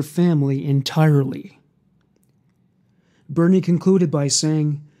exclude her family entirely. Bernie concluded by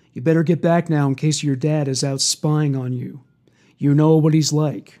saying, "You better get back now in case your dad is out spying on you. You know what he's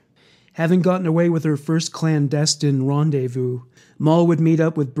like." Having gotten away with her first clandestine rendezvous, Moll would meet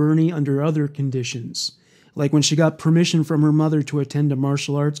up with Bernie under other conditions, like when she got permission from her mother to attend a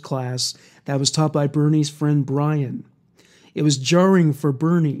martial arts class that was taught by Bernie's friend Brian. It was jarring for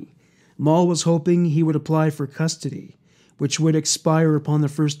Bernie. Moll was hoping he would apply for custody, which would expire upon the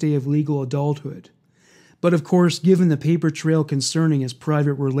first day of legal adulthood. But of course, given the paper trail concerning his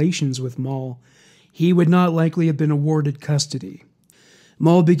private relations with Moll, he would not likely have been awarded custody.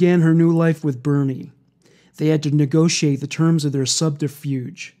 Moll began her new life with Bernie. They had to negotiate the terms of their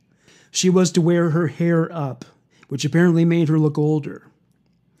subterfuge. She was to wear her hair up, which apparently made her look older.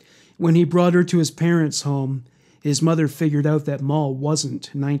 When he brought her to his parents' home, his mother figured out that Moll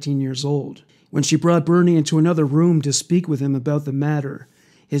wasn't 19 years old. When she brought Bernie into another room to speak with him about the matter,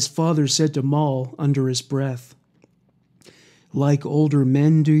 his father said to Moll under his breath, "Like older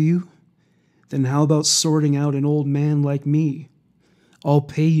men, do you? Then how about sorting out an old man like me? I'll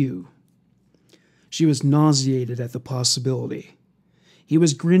pay you." She was nauseated at the possibility. He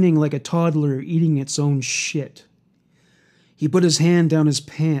was grinning like a toddler eating its own shit. He put his hand down his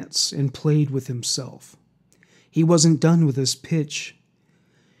pants and played with himself. He wasn't done with his pitch.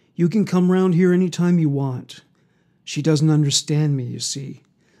 "You can come round here any time you want. She doesn't understand me, you see,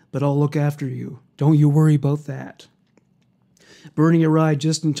 but I'll look after you. Don't you worry about that." Bernie arrived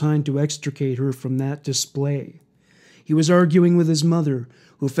just in time to extricate her from that display. He was arguing with his mother,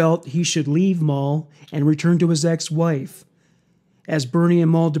 who felt he should leave Moll and return to his ex-wife. As Bernie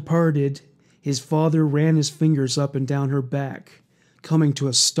and Moll departed, his father ran his fingers up and down her back, coming to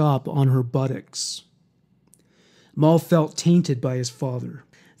a stop on her buttocks. Moll felt tainted by his father.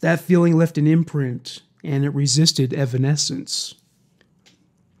 That feeling left an imprint, and it resisted evanescence.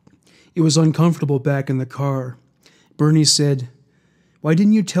 It was uncomfortable back in the car. Bernie said, "Why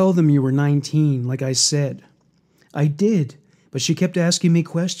didn't you tell them you were 19, like I said?" "I did, but she kept asking me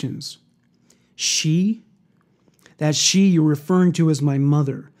questions." "She? That she you're referring to as my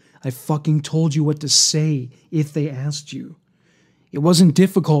mother. I fucking told you what to say if they asked you. It wasn't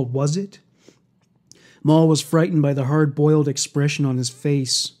difficult, was it?" Moll was frightened by the hard-boiled expression on his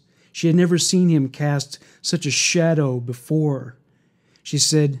face. She had never seen him cast such a shadow before. She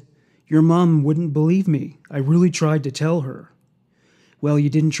said, "Your mom wouldn't believe me. I really tried to tell her." "Well, you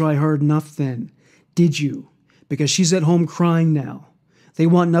didn't try hard enough then, did you? Because she's at home crying now. They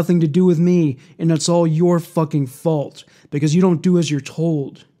want nothing to do with me, and it's all your fucking fault, because you don't do as you're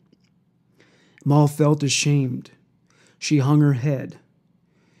told." Moll felt ashamed. She hung her head.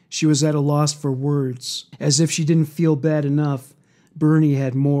 She was at a loss for words. As if she didn't feel bad enough, Bernie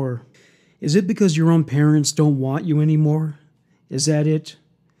had more. "Is it because your own parents don't want you anymore? Is that it?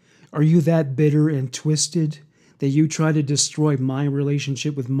 Are you that bitter and twisted that you try to destroy my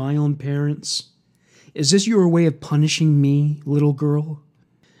relationship with my own parents? Is this your way of punishing me, little girl?"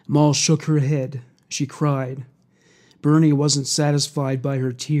 Moll shook her head. She cried. Bernie wasn't satisfied by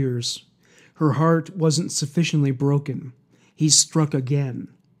her tears. Her heart wasn't sufficiently broken. He struck again.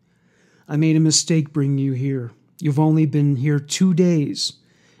 "I made a mistake bringing you here. You've only been here 2 days,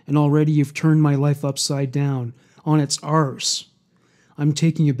 and already you've turned my life upside down, on its arse. I'm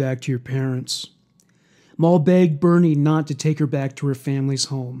taking you back to your parents." Moll begged Bernie not to take her back to her family's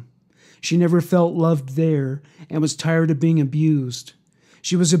home. She never felt loved there and was tired of being abused.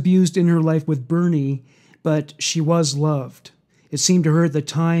 She was abused in her life with Bernie, but she was loved. It seemed to her at the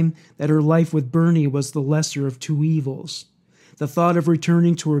time that her life with Bernie was the lesser of two evils. The thought of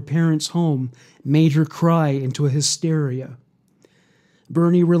returning to her parents' home made her cry into a hysteria.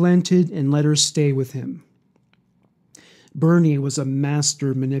 Bernie relented and let her stay with him. Bernie was a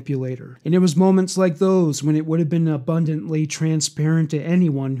master manipulator, and it was moments like those when it would have been abundantly transparent to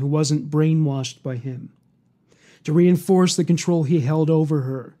anyone who wasn't brainwashed by him. To reinforce the control he held over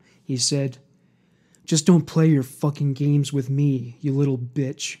her, he said, "Just don't play your fucking games with me, you little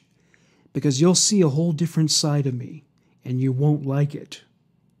bitch, because you'll see a whole different side of me, and you won't like it."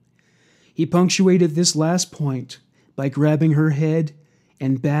 He punctuated this last point by grabbing her head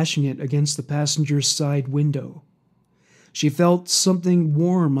and bashing it against the passenger's side window. She felt something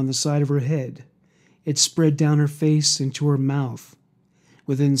warm on the side of her head. It spread down her face into her mouth.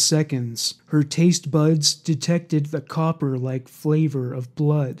 Within seconds, her taste buds detected the copper-like flavor of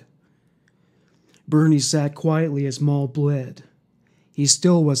blood. Bernie sat quietly as Moll bled. He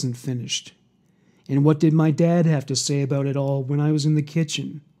still wasn't finished. And what did my dad have to say about it all when I was in the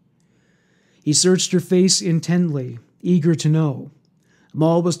kitchen? He searched her face intently, eager to know.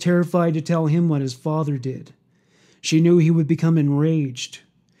 Moll was terrified to tell him what his father did. She knew he would become enraged.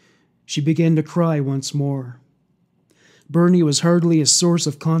 She began to cry once more. Bernie was hardly a source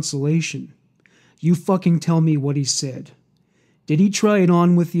of consolation. "You fucking tell me what he said. Did he try it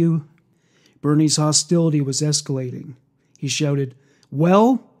on with you?" Bernie's hostility was escalating. He shouted,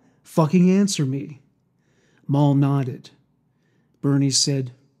 "Well, fucking answer me." Moll nodded. Bernie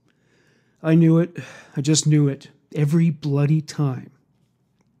said, "I knew it. I just knew it. Every bloody time."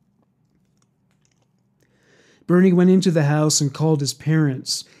 Bernie went into the house and called his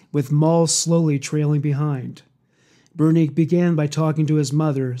parents, with Moll slowly trailing behind. Bernie began by talking to his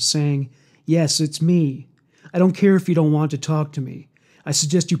mother, saying, "Yes, it's me. I don't care if you don't want to talk to me. I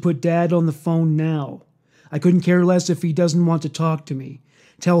suggest you put Dad on the phone now. I couldn't care less if he doesn't want to talk to me.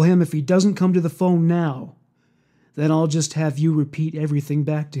 Tell him if he doesn't come to the phone now, then I'll just have you repeat everything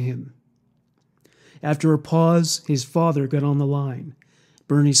back to him." After a pause, his father got on the line.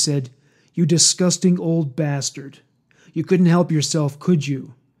 Bernie said, "You disgusting old bastard. You couldn't help yourself, could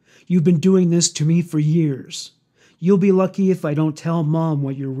you? You've been doing this to me for years. You'll be lucky if I don't tell Mom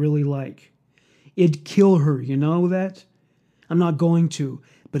what you're really like. It'd kill her, you know that? I'm not going to,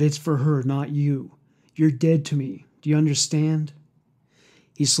 but it's for her, not you. You're dead to me. Do you understand?"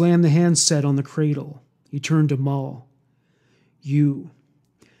 He slammed the handset on the cradle. He turned to Moll. You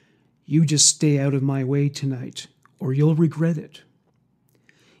just stay out of my way tonight, or you'll regret it."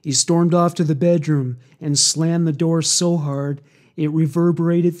 He stormed off to the bedroom and slammed the door so hard it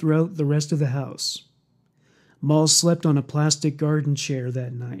reverberated throughout the rest of the house. Moll slept on a plastic garden chair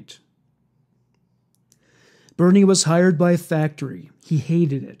that night. Bernie was hired by a factory. He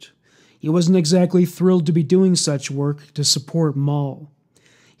hated it. He wasn't exactly thrilled to be doing such work to support Moll.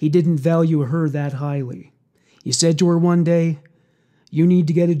 He didn't value her that highly. He said to her one day, "You need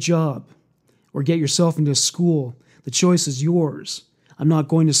to get a job, or get yourself into school. The choice is yours. I'm not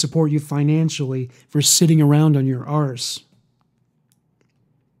going to support you financially for sitting around on your arse."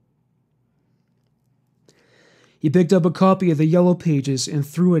 He picked up a copy of the Yellow Pages and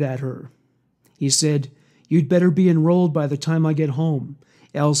threw it at her. He said, "You'd better be enrolled by the time I get home,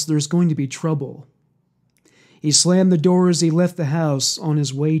 else there's going to be trouble." He slammed the door as he left the house on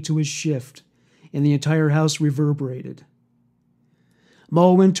his way to his shift, and the entire house reverberated.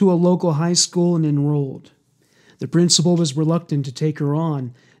 Moll went to a local high school and enrolled. The principal was reluctant to take her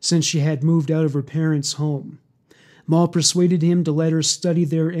on since she had moved out of her parents' home. Moll persuaded him to let her study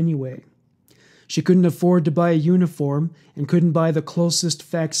there anyway. She couldn't afford to buy a uniform and couldn't buy the closest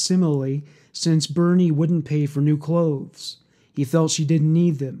facsimile since Bernie wouldn't pay for new clothes. He felt she didn't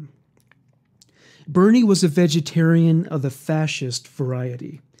need them. Bernie was a vegetarian of the fascist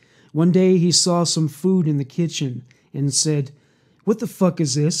variety. One day he saw some food in the kitchen and said, "What the fuck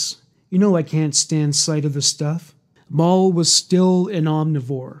is this? You know I can't stand sight of the stuff." Moll was still an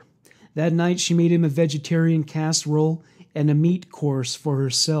omnivore. That night she made him a vegetarian casserole and a meat course for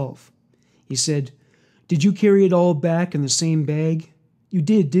herself. He said, "Did you carry it all back in the same bag? You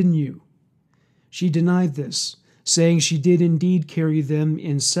did, didn't you?" She denied this, saying she did indeed carry them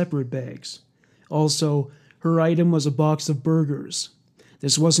in separate bags. Also, her item was a box of burgers.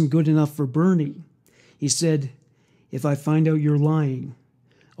 This wasn't good enough for Bernie. He said, "If I find out you're lying,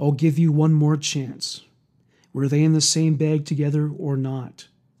 I'll give you one more chance. Were they in the same bag together or not?"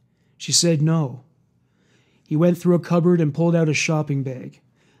 She said no. He went through a cupboard and pulled out a shopping bag.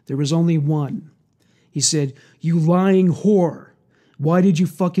 There was only one. He said, "You lying whore! Why did you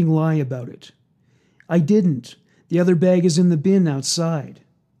fucking lie about it?" "I didn't. The other bag is in the bin outside."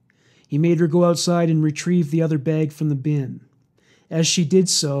 He made her go outside and retrieve the other bag from the bin. As she did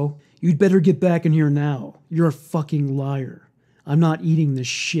so, "You'd better get back in here now. You're a fucking liar. I'm not eating this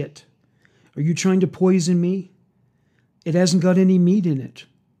shit. Are you trying to poison me? It hasn't got any meat in it."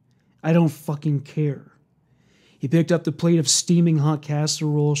 "I don't fucking care." He picked up the plate of steaming hot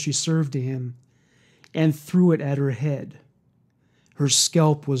casserole she served to him and threw it at her head. Her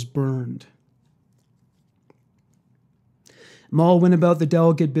scalp was burned. Moll went about the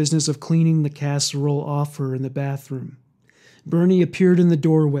delicate business of cleaning the casserole off her in the bathroom. Bernie appeared in the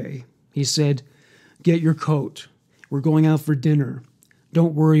doorway. He said, "Get your coat. We're going out for dinner.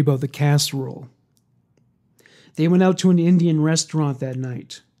 Don't worry about the casserole." They went out to an Indian restaurant that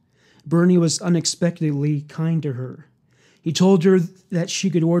night. Bernie was unexpectedly kind to her. He told her that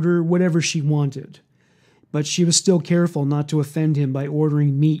she could order whatever she wanted, but she was still careful not to offend him by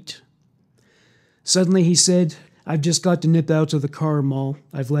ordering meat. Suddenly he said, "I've just got to nip out to the car, Moll.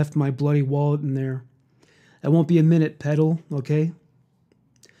 I've left my bloody wallet in there. I won't be a minute, Petal, okay?"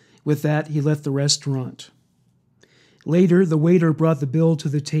 With that, he left the restaurant. Later, the waiter brought the bill to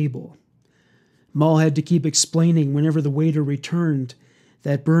the table. Moll had to keep explaining whenever the waiter returned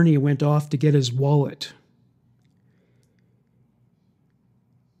that Bernie went off to get his wallet.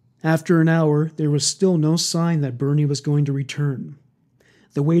 After an hour, there was still no sign that Bernie was going to return.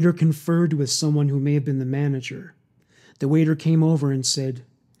 The waiter conferred with someone who may have been the manager. The waiter came over and said,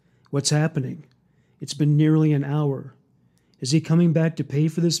 "What's happening? It's been nearly an hour. Is he coming back to pay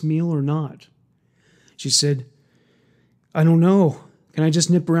for this meal or not?" She said, "I don't know. Can I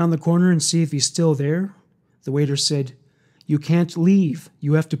just nip around the corner and see if he's still there?" The waiter said, "You can't leave.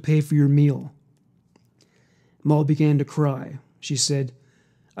 You have to pay for your meal." Moll began to cry. She said,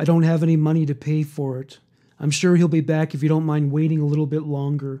 "I don't have any money to pay for it. I'm sure he'll be back if you don't mind waiting a little bit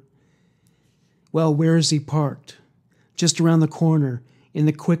longer." "Well, where is he parked?" "Just around the corner, in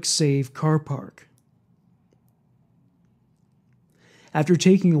the Quick Save car park." After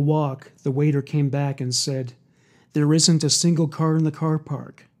taking a walk, the waiter came back and said, "There isn't a single car in the car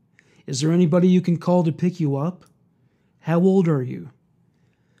park. Is there anybody you can call to pick you up? How old are you?"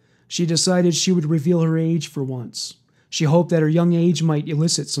 She decided she would reveal her age for once. She hoped that her young age might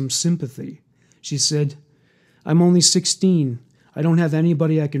elicit some sympathy. She said, "I'm only 16. I don't have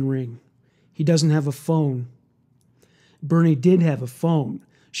anybody I can ring. He doesn't have a phone." Bernie did have a phone.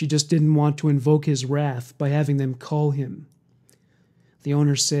 She just didn't want to invoke his wrath by having them call him. The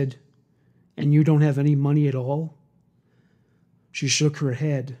owner said, "And you don't have any money at all?" She shook her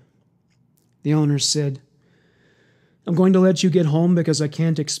head. The owner said, "I'm going to let you get home because I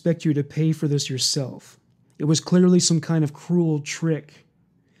can't expect you to pay for this yourself. It was clearly some kind of cruel trick.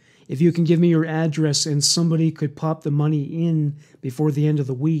 If you can give me your address and somebody could pop the money in before the end of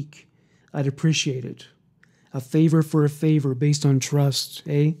the week, I'd appreciate it. A favor for a favor based on trust,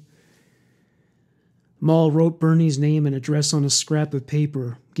 eh?" Moll wrote Bernie's name and address on a scrap of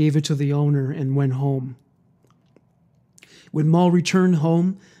paper, gave it to the owner, and went home. When Moll returned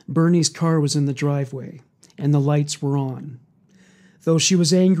home, Bernie's car was in the driveway, and the lights were on. Though she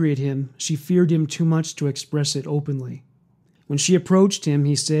was angry at him, she feared him too much to express it openly. When she approached him,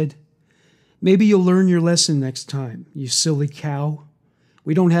 he said, "Maybe you'll learn your lesson next time, you silly cow.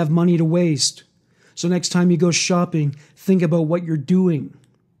 We don't have money to waste. So next time you go shopping, think about what you're doing."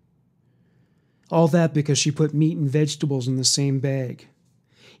 All that because she put meat and vegetables in the same bag.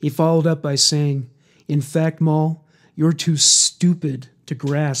 He followed up by saying, "In fact, Moll, you're too stupid to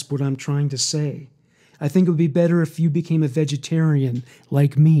grasp what I'm trying to say. I think it would be better if you became a vegetarian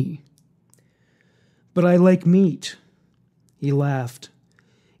like me." "But I like meat." He laughed.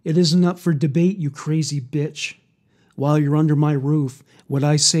 "It isn't up for debate, you crazy bitch. While you're under my roof, what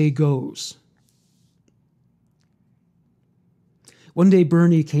I say goes." One day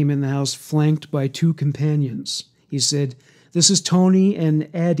Bernie came in the house flanked by two companions. He said, "This is Tony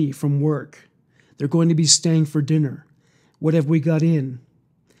and Addie from work. They're going to be staying for dinner. What have we got in?"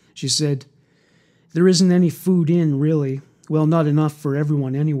 She said, "There isn't any food in, really. Well, not enough for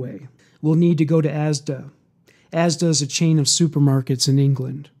everyone anyway. We'll need to go to Asda. Asda is a chain of supermarkets in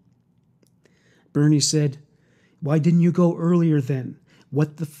England." Bernie said, "Why didn't you go earlier then?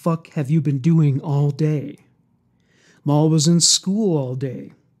 What the fuck have you been doing all day?" Moll was in school all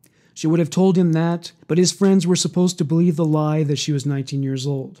day. She would have told him that, but his friends were supposed to believe the lie that she was 19 years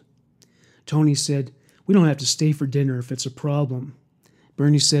old. Tony said, "We don't have to stay for dinner if it's a problem."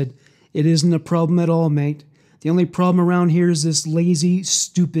 Bernie said, "It isn't a problem at all, mate. The only problem around here is this lazy,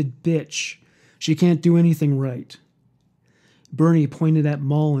 stupid bitch. She can't do anything right." Bernie pointed at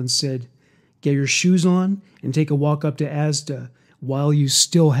Moll and said, "Get your shoes on and take a walk up to Asda while you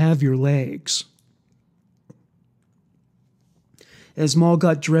still have your legs." As Moll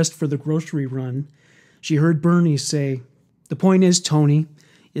got dressed for the grocery run, she heard Bernie say, "The point is, Tony,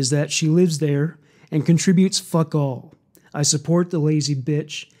 is that she lives there and contributes fuck all. I support the lazy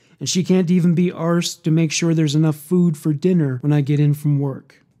bitch, and she can't even be arsed to make sure there's enough food for dinner when I get in from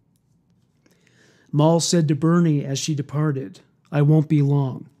work." Moll said to Bernie as she departed, "I won't be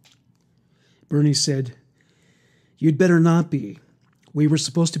long." Bernie said, "You'd better not be. We were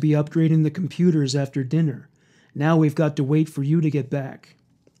supposed to be upgrading the computers after dinner. Now we've got to wait for you to get back."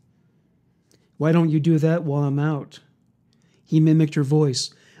 "Why don't you do that while I'm out?" He mimicked her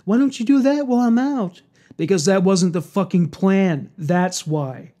voice. "Why don't you do that while I'm out?" "Because that wasn't the fucking plan. That's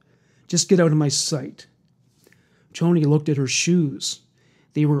why. Just get out of my sight." Tony looked at her shoes.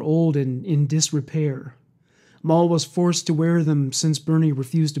 They were old and in disrepair. Moll was forced to wear them since Bernie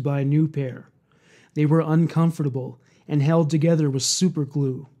refused to buy a new pair. They were uncomfortable and held together with super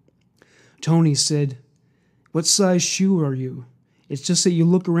glue. Tony said, "What size shoe are you? It's just that you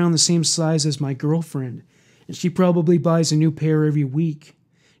look around the same size as my girlfriend, and she probably buys a new pair every week.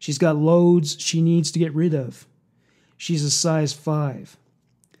 She's got loads she needs to get rid of. She's a size 5.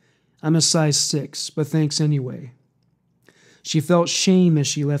 I'm a size 6, but thanks anyway." She felt shame as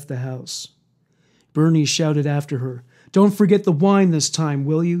she left the house. Bernie shouted after her, "Don't forget the wine this time,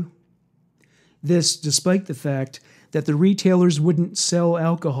 will you?" This despite the fact that the retailers wouldn't sell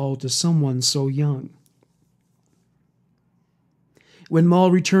alcohol to someone so young. When Moll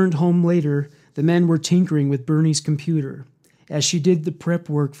returned home later, the men were tinkering with Bernie's computer. As she did the prep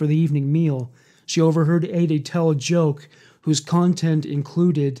work for the evening meal, she overheard Ada tell a joke whose content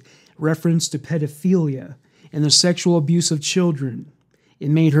included reference to pedophilia and the sexual abuse of children. It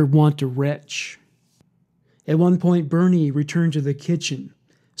made her want to retch. At one point, Bernie returned to the kitchen.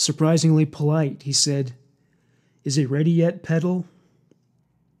 Surprisingly polite, he said, "Is it ready yet, Petal?"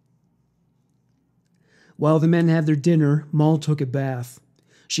 While the men had their dinner, Moll took a bath.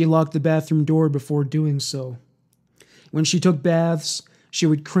 She locked the bathroom door before doing so. When she took baths, she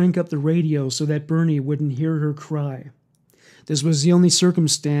would crank up the radio so that Bernie wouldn't hear her cry. This was the only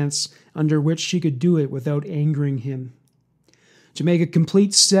circumstance under which she could do it without angering him. To make a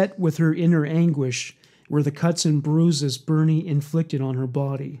complete set with her inner anguish were the cuts and bruises Bernie inflicted on her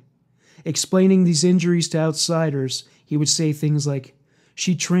body. Explaining these injuries to outsiders, he would say things like,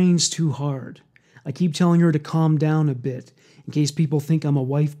 "She trains too hard. I keep telling her to calm down a bit in case people think I'm a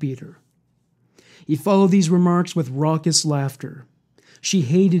wife-beater." He followed these remarks with raucous laughter. She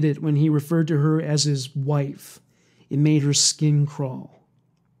hated it when he referred to her as his wife. It made her skin crawl.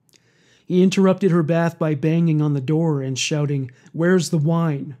 He interrupted her bath by banging on the door and shouting, "Where's the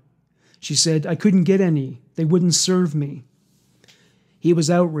wine?" She said, "I couldn't get any. They wouldn't serve me." He was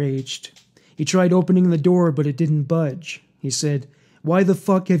outraged. He tried opening the door, but it didn't budge. He said, "Why the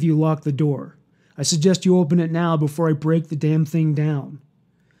fuck have you locked the door? I suggest you open it now before I break the damn thing down."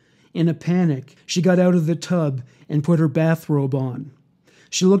 In a panic, she got out of the tub and put her bathrobe on.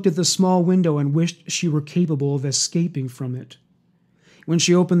 She looked at the small window and wished she were capable of escaping from it. When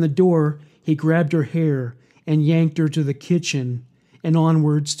she opened the door, he grabbed her hair and yanked her to the kitchen and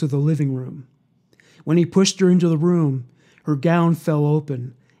onwards to the living room. When he pushed her into the room, her gown fell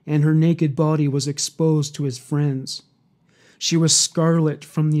open and her naked body was exposed to his friends. She was scarlet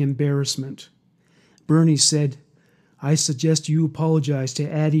from the embarrassment. Bernie said, "I suggest you apologize to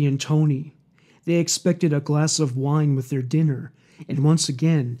Addie and Tony. They expected a glass of wine with their dinner, and once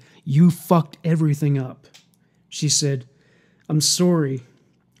again, you fucked everything up." She said, "I'm sorry."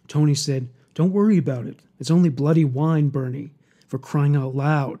 Tony said, "Don't worry about it. It's only bloody wine, Bernie, for crying out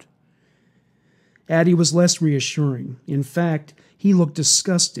loud." Addie was less reassuring. In fact, he looked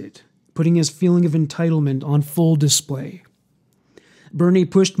disgusted, putting his feeling of entitlement on full display. Bernie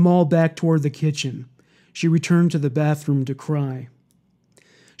pushed Moll back toward the kitchen. She returned to the bathroom to cry.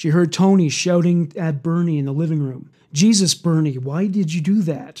 She heard Tony shouting at Bernie in the living room, "Jesus, Bernie, why did you do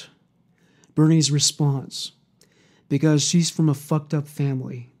that?" Bernie's response, "Because she's from a fucked up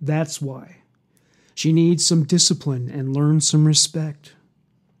family. That's why. She needs some discipline and learn some respect."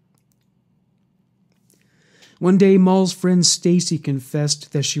 One day, Moll's friend Stacy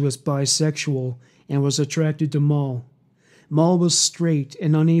confessed that she was bisexual and was attracted to Moll. Moll was straight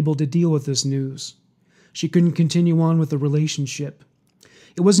and unable to deal with this news. She couldn't continue on with the relationship.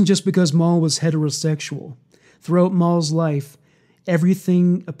 It wasn't just because Moll was heterosexual. Throughout Moll's life,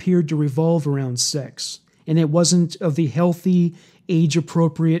 everything appeared to revolve around sex, and it wasn't of the healthy,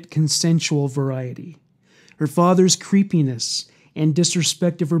 age-appropriate, consensual variety. Her father's creepiness and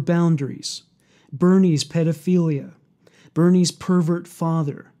disrespect of her boundaries, Bernie's pedophilia, Bernie's pervert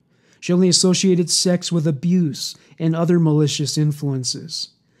father. She only associated sex with abuse and other malicious influences.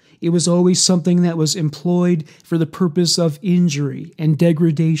 It was always something that was employed for the purpose of injury and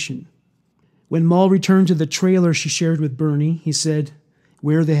degradation. When Moll returned to the trailer she shared with Bernie, he said,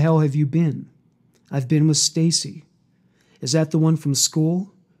 "Where the hell have you been?" "I've been with Stacy." "Is that the one from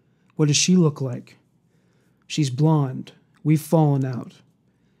school? What does she look like?" "She's blonde. We've fallen out."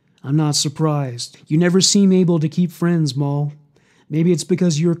 I'm not surprised. You never seem able to keep friends, Moll. Maybe it's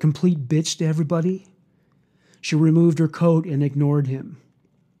because you're a complete bitch to everybody? She removed her coat and ignored him.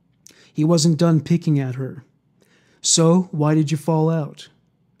 He wasn't done picking at her. So, why did you fall out?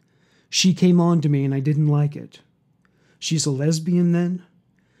 She came on to me and I didn't like it. She's a lesbian then?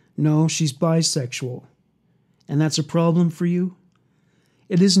 No, she's bisexual. And that's a problem for you?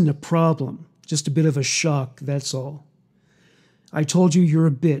 It isn't a problem, just a bit of a shock, that's all. I told you you're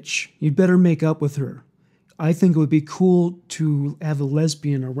a bitch. You'd better make up with her. I think it would be cool to have a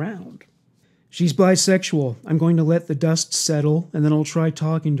lesbian around. She's bisexual. I'm going to let the dust settle, and then I'll try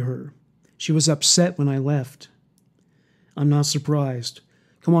talking to her. She was upset when I left. I'm not surprised.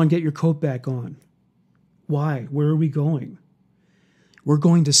 Come on, get your coat back on. Why? Where are we going? We're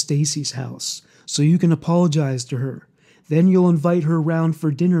going to Stacy's house, so you can apologize to her. Then you'll invite her round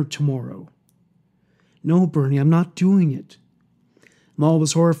for dinner tomorrow. No, Bernie, I'm not doing it. Moll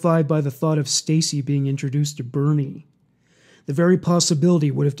was horrified by the thought of Stacy being introduced to Bernie. The very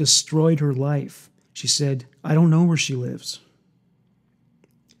possibility would have destroyed her life. She said, I don't know where she lives.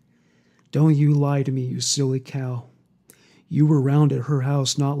 Don't you lie to me, you silly cow. You were round at her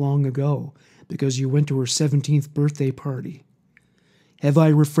house not long ago because you went to her 17th birthday party. Have I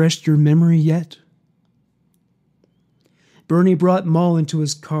refreshed your memory yet? Bernie brought Moll into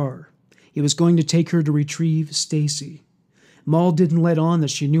his car. He was going to take her to retrieve Stacy. Moll didn't let on that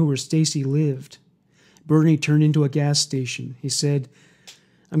she knew where Stacy lived. Bernie turned into a gas station. He said,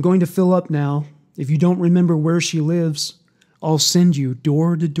 I'm going to fill up now. If you don't remember where she lives, I'll send you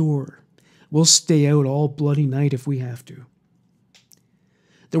door to door. We'll stay out all bloody night if we have to.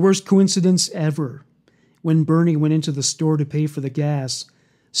 The worst coincidence ever. When Bernie went into the store to pay for the gas,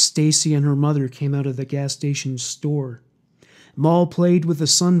 Stacy and her mother came out of the gas station store. Moll played with the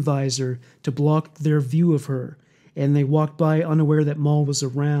sun visor to block their view of her, and they walked by unaware that Moll was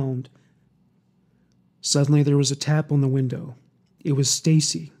around. Suddenly there was a tap on the window. It was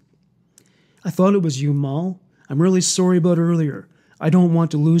Stacy. I thought it was you, Moll. I'm really sorry about earlier. I don't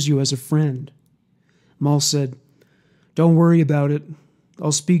want to lose you as a friend. Moll said, Don't worry about it.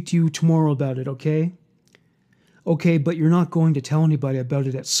 I'll speak to you tomorrow about it, okay? Okay, but you're not going to tell anybody about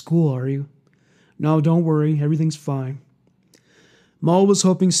it at school, are you? No, don't worry. Everything's fine. Moll was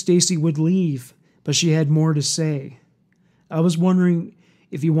hoping Stacy would leave, but she had more to say. I was wondering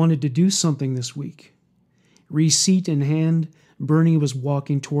if you wanted to do something this week. Receipt in hand, Bernie was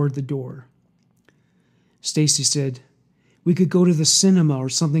walking toward the door. Stacy said, We could go to the cinema or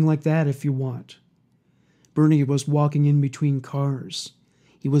something like that if you want. Bernie was walking in between cars.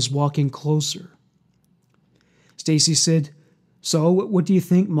 He was walking closer. Stacy said, So, what do you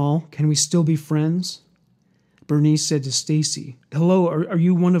think, Moll? Can we still be friends? Bernice said to Stacy, Hello, are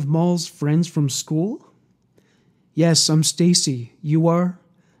you one of Moll's friends from school? Yes, I'm Stacy. You are?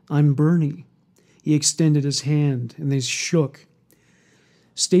 I'm Bernie. He extended his hand, and they shook.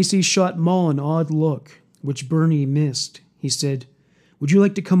 Stacy shot Moll an odd look, which Bernie missed. He said, Would you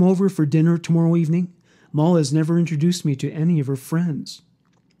like to come over for dinner tomorrow evening? Moll has never introduced me to any of her friends.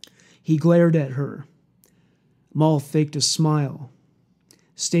 He glared at her. Moll faked a smile.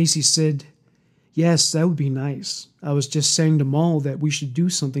 Stacy said, Yes, that would be nice. I was just saying to Moll that we should do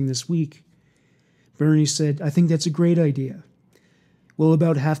something this week. Bernie said, I think that's a great idea. Will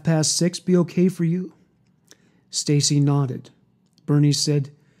about 6:30 be okay for you? Stacy nodded. Bernie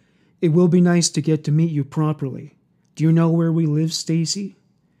said, It will be nice to get to meet you properly. Do you know where we live, Stacy?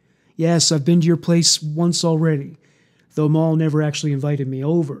 Yes, I've been to your place once already, though Moll never actually invited me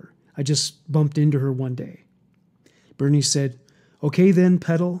over. I just bumped into her one day. Bernie said, Okay then,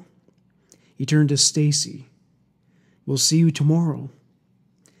 Petal. He turned to Stacy. We'll see you tomorrow.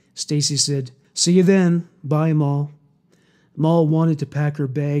 Stacy said, See you then. Bye, Moll. Moll wanted to pack her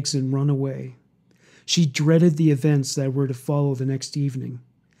bags and run away. She dreaded the events that were to follow the next evening.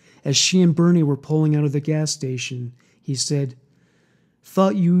 As she and Bernie were pulling out of the gas station, he said,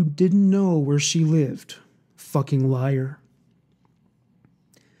 Thought you didn't know where she lived. Fucking liar.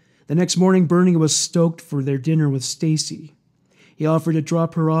 The next morning, Bernie was stoked for their dinner with Stacy. He offered to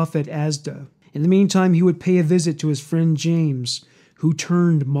drop her off at Asda. In the meantime, he would pay a visit to his friend James, who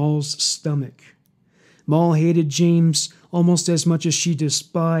turned Moll's stomach. Moll hated James almost as much as she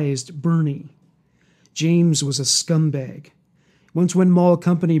despised Bernie. James was a scumbag. Once when Moll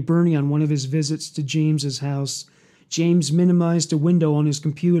accompanied Bernie on one of his visits to James's house, James minimized a window on his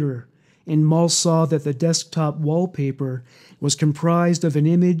computer, and Moll saw that the desktop wallpaper was comprised of an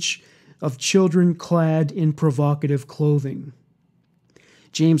image of children clad in provocative clothing.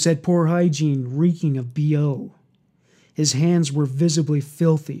 James had poor hygiene, reeking of BO. His hands were visibly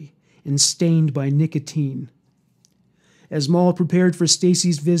filthy and stained by nicotine. As Moll prepared for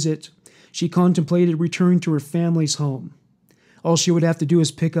Stacy's visit, she contemplated returning to her family's home. All she would have to do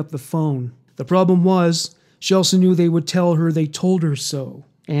is pick up the phone. The problem was, she also knew they would tell her they told her so,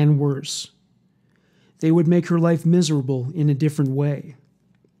 and worse. They would make her life miserable in a different way.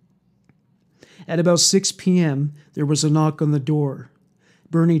 At about 6 p.m., there was a knock on the door.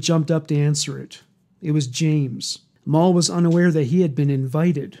 Bernie jumped up to answer it. It was James. Moll was unaware that he had been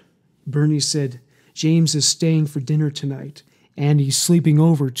invited. Bernie said, "James is staying for dinner tonight, and he's sleeping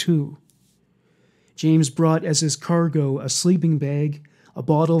over too." James brought as his cargo a sleeping bag, a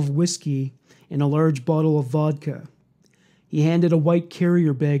bottle of whiskey, and a large bottle of vodka. He handed a white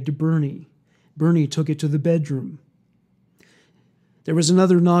carrier bag to Bernie. Bernie took it to the bedroom. There was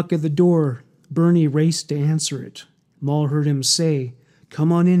another knock at the door. Bernie raced to answer it. Moll heard him say,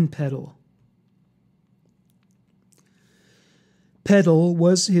 "Come on in, Petal." Petal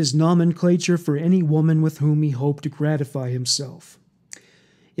was his nomenclature for any woman with whom he hoped to gratify himself.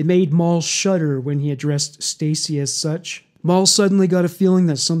 It made Moll shudder when he addressed Stacy as such. Moll suddenly got a feeling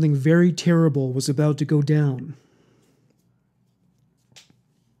that something very terrible was about to go down.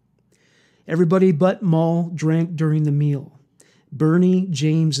 Everybody but Moll drank during the meal. Bernie,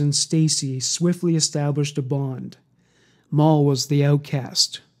 James, and Stacy swiftly established a bond. Moll was the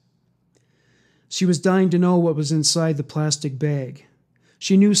outcast. She was dying to know what was inside the plastic bag.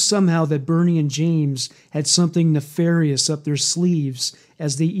 She knew somehow that Bernie and James had something nefarious up their sleeves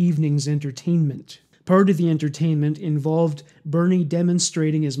as the evening's entertainment. Part of the entertainment involved Bernie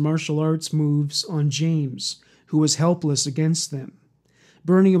demonstrating his martial arts moves on James, who was helpless against them.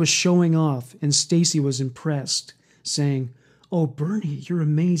 Bernie was showing off, and Stacy was impressed, saying, "Oh, Bernie, you're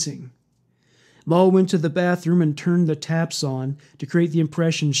amazing." Moll went to the bathroom and turned the taps on to create the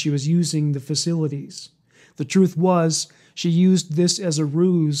impression she was using the facilities. The truth was, she used this as a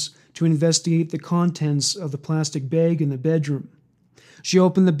ruse to investigate the contents of the plastic bag in the bedroom. She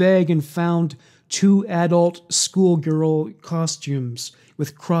opened the bag and found 2 adult schoolgirl costumes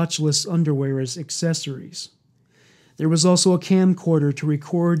with crotchless underwear as accessories. There was also a camcorder to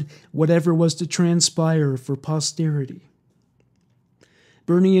record whatever was to transpire for posterity.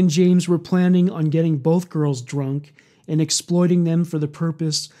 Bernie and James were planning on getting both girls drunk and exploiting them for the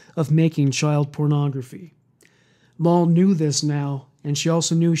purpose of making child pornography. Moll knew this now, and she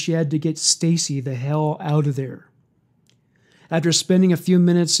also knew she had to get Stacy the hell out of there. After spending a few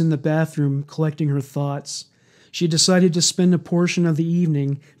minutes in the bathroom collecting her thoughts, she decided to spend a portion of the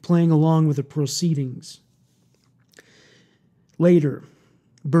evening playing along with the proceedings. Later,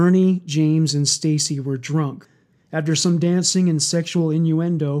 Bernie, James, and Stacy were drunk. After some dancing and sexual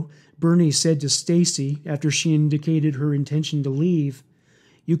innuendo, Bernie said to Stacy, after she indicated her intention to leave,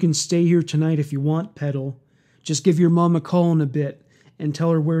 "You can stay here tonight if you want, Petal. Just give your mom a call in a bit and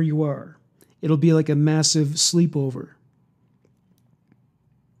tell her where you are. It'll be like a massive sleepover."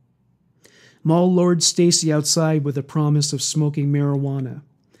 Moll lured Stacy outside with a promise of smoking marijuana.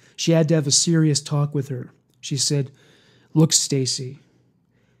 She had to have a serious talk with her. She said, "Look, Stacy,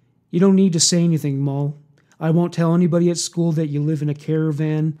 you don't need to say anything, Moll. I won't tell anybody at school that you live in a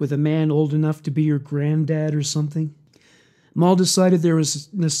caravan with a man old enough to be your granddad or something." Moll decided there was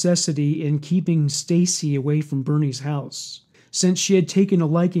necessity in keeping Stacy away from Bernie's house. Since she had taken a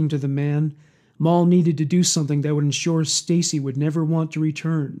liking to the man, Moll needed to do something that would ensure Stacy would never want to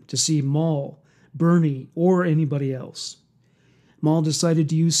return to see Moll, Bernie, or anybody else. Moll decided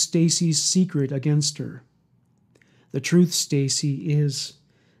to use Stacy's secret against her. "The truth, Stacy, is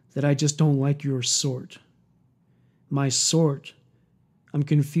that I just don't like your sort." "My sort? I'm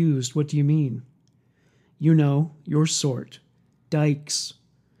confused. What do you mean?" "You know, your sort. Dykes.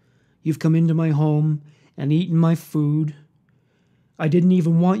 You've come into my home and eaten my food. I didn't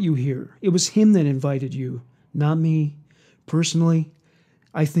even want you here. It was him that invited you, not me. Personally,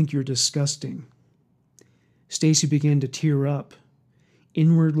 I think you're disgusting." Stacy began to tear up.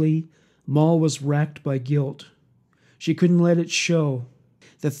 Inwardly, Moll was racked by guilt. She couldn't let it show.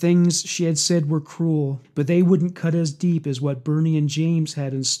 The things she had said were cruel, but they wouldn't cut as deep as what Bernie and James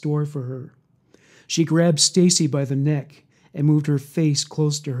had in store for her. She grabbed Stacy by the neck and moved her face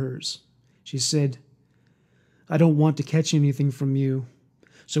close to hers. She said, "I don't want to catch anything from you,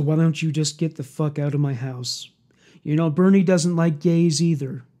 so why don't you just get the fuck out of my house? You know, Bernie doesn't like gays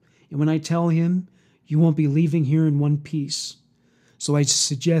either, and when I tell him, you won't be leaving here in one piece. So I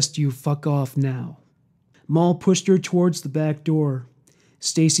suggest you fuck off now." Moll pushed her towards the back door.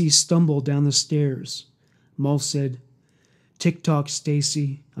 Stacy stumbled down the stairs. Moll said, "Tick-tock,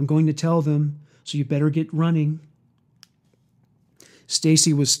 Stacy. I'm going to tell them, so you better get running."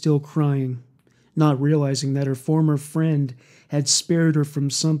 Stacy was still crying, not realizing that her former friend had spared her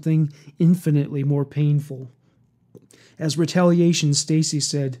from something infinitely more painful. As retaliation, Stacy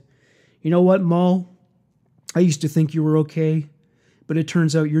said, "You know what, Moll? I used to think you were okay, but it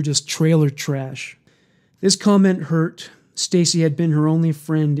turns out you're just trailer trash." This comment hurt. Stacy had been her only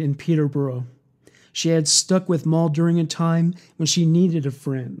friend in Peterborough. She had stuck with Moll during a time when she needed a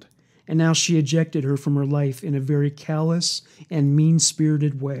friend, and now she ejected her from her life in a very callous and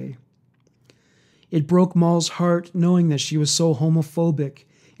mean-spirited way. It broke Moll's heart knowing that she was so homophobic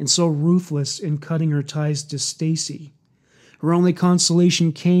and so ruthless in cutting her ties to Stacy. Her only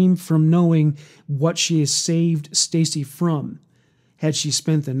consolation came from knowing what she had saved Stacy from had she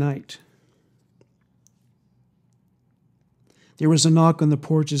spent the night. There was a knock on the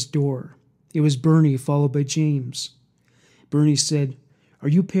porch's door. It was Bernie, followed by James. Bernie said, "Are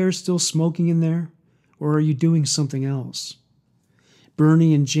you pairs still smoking in there, or are you doing something else?"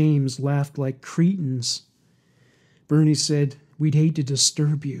 Bernie and James laughed like cretins. Bernie said, "We'd hate to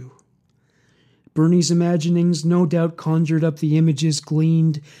disturb you." Bernie's imaginings no doubt conjured up the images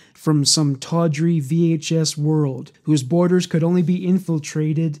gleaned from some tawdry VHS world whose borders could only be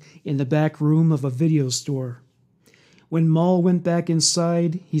infiltrated in the back room of a video store. When Moll went back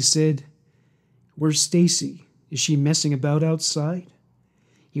inside, he said, "Where's Stacy? Is she messing about outside?"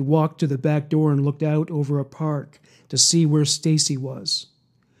 He walked to the back door and looked out over a park to see where Stacy was.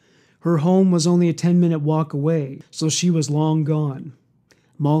 Her home was only a 10-minute walk away, so she was long gone.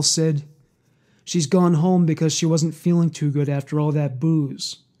 Moll said, "She's gone home because she wasn't feeling too good after all that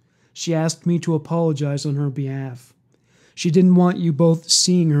booze. She asked me to apologize on her behalf. She didn't want you both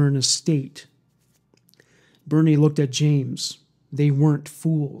seeing her in a state." Bernie looked at James. They weren't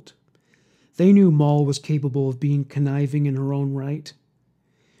fooled. They knew Moll was capable of being conniving in her own right.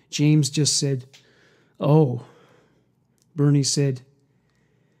 James just said, "Oh." Bernie said,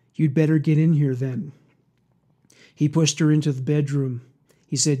 "You'd better get in here then." He pushed her into the bedroom.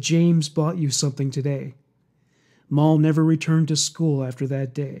 He said, "James bought you something today." Moll never returned to school after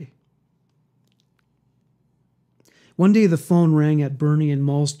that day. One day the phone rang at Bernie and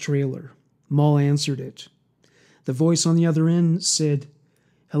Moll's trailer. Moll answered it. The voice on the other end said,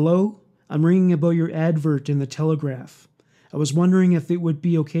 "Hello? I'm ringing about your advert in the Telegraph. I was wondering if it would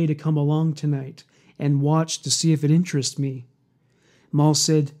be okay to come along tonight and watch to see if it interests me." Moll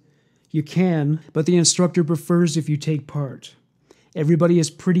said, "You can, but the instructor prefers if you take part. Everybody is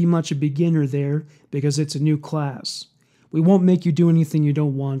pretty much a beginner there because it's a new class. We won't make you do anything you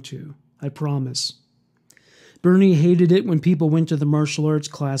don't want to, I promise." Bernie hated it when people went to the martial arts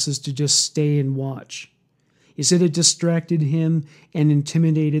classes to just stay and watch. He said it distracted him and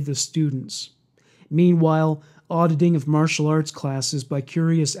intimidated the students. Meanwhile, auditing of martial arts classes by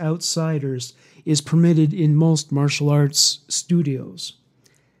curious outsiders is permitted in most martial arts studios.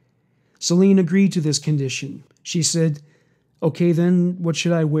 Celine agreed to this condition. She said, "Okay then, what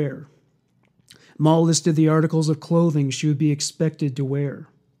should I wear?" Moll listed the articles of clothing she would be expected to wear.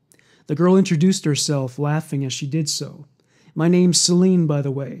 The girl introduced herself, laughing as she did so. "My name's Celine, by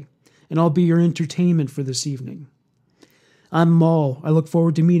the way, and I'll be your entertainment for this evening." "I'm Moll. I look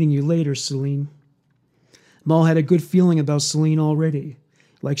forward to meeting you later, Celine." Moll had a good feeling about Celine already,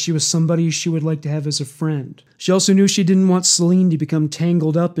 like she was somebody she would like to have as a friend. She also knew she didn't want Celine to become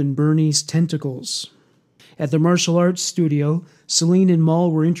tangled up in Bernie's tentacles. At the martial arts studio, Celine and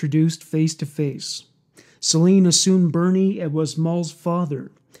Moll were introduced face to face. Celine assumed Bernie was Moll's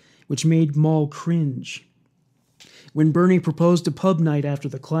father, which made Moll cringe. When Bernie proposed a pub night after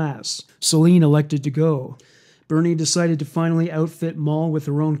the class, Celine elected to go. Bernie decided to finally outfit Moll with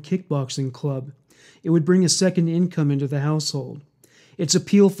her own kickboxing club. It would bring a second income into the household. Its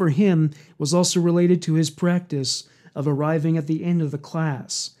appeal for him was also related to his practice of arriving at the end of the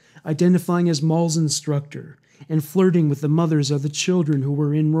class, identifying as Moll's instructor, and flirting with the mothers of the children who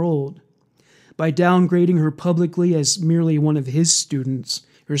were enrolled. By downgrading her publicly as merely one of his students,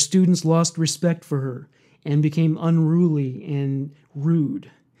 her students lost respect for her and became unruly and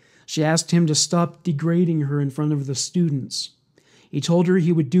rude. She asked him to stop degrading her in front of the students. He told her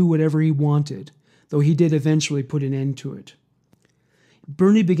he would do whatever he wanted, though he did eventually put an end to it.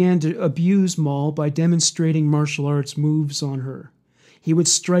 Bernie began to abuse Moll by demonstrating martial arts moves on her. He would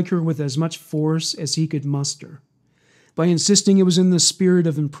strike her with as much force as he could muster. By insisting it was in the spirit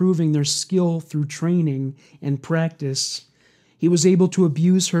of improving their skill through training and practice, he was able to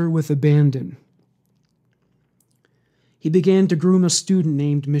abuse her with abandon. He began to groom a student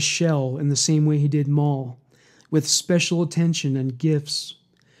named Michelle in the same way he did Moll, with special attention and gifts.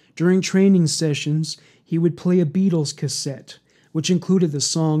 During training sessions, he would play a Beatles cassette, which included the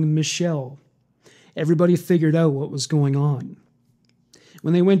song Michelle. Everybody figured out what was going on.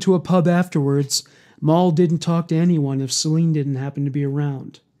 When they went to a pub afterwards, Moll didn't talk to anyone if Celine didn't happen to be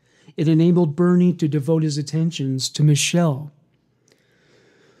around. It enabled Bernie to devote his attentions to Michelle.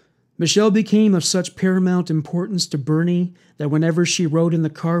 Michelle became of such paramount importance to Bernie that whenever she rode in the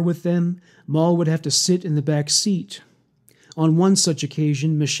car with them, Moll would have to sit in the back seat. On one such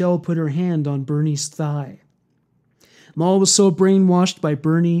occasion, Michelle put her hand on Bernie's thigh. Moll was so brainwashed by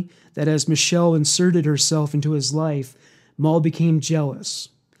Bernie that as Michelle inserted herself into his life, Moll became jealous.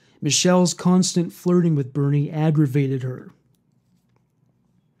 Michelle's constant flirting with Bernie aggravated her.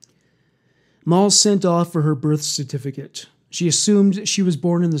 Moll sent off for her birth certificate. She assumed she was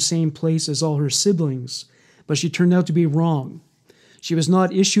born in the same place as all her siblings, but she turned out to be wrong. She was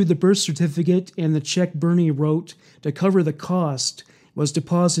not issued the birth certificate, and the check Bernie wrote to cover the cost was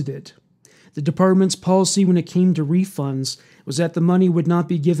deposited. The department's policy when it came to refunds was that the money would not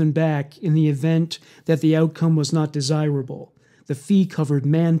be given back in the event that the outcome was not desirable. The fee covered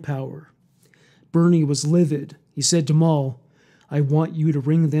manpower. Bernie was livid. He said to Moll, "I want you to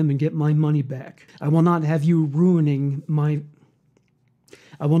ring them and get my money back. I will not have you ruining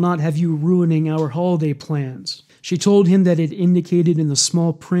our holiday plans." She told him that it indicated in the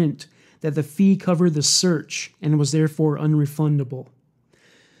small print that the fee covered the search and was therefore unrefundable.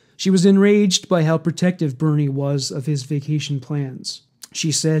 She was enraged by how protective Bernie was of his vacation plans.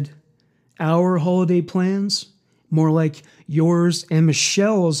 She said, "Our holiday plans? More like yours and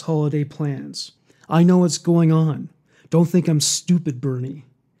Michelle's holiday plans. I know what's going on. Don't think I'm stupid, Bernie."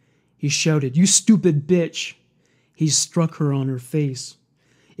 He shouted, "You stupid bitch." He struck her on her face.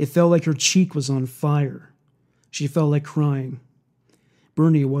 It felt like her cheek was on fire. She felt like crying.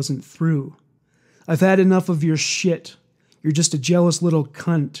 Bernie wasn't through. "I've had enough of your shit. You're just a jealous little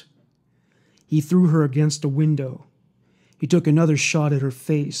cunt." He threw her against a window. He took another shot at her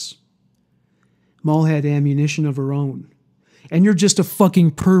face. Moll had ammunition of her own. "And you're just a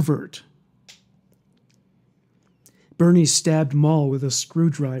fucking pervert." Bernie stabbed Moll with a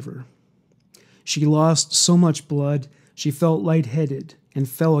screwdriver. She lost so much blood, she felt lightheaded and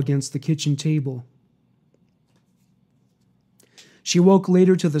fell against the kitchen table. She woke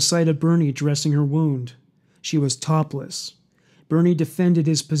later to the sight of Bernie dressing her wound. She was topless. Bernie defended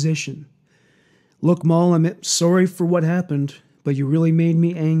his position. "Look, Moll, I'm sorry for what happened, but you really made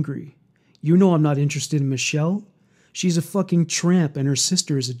me angry. You know I'm not interested in Michelle. She's a fucking tramp and her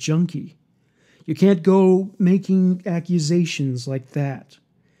sister is a junkie. You can't go making accusations like that.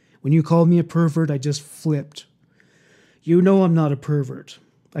 When you called me a pervert, I just flipped. You know I'm not a pervert.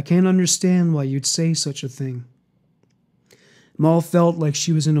 I can't understand why you'd say such a thing." Moll felt like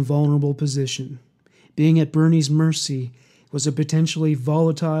she was in a vulnerable position. Being at Bernie's mercy was a potentially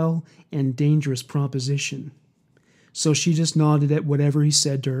volatile and dangerous proposition. So she just nodded at whatever he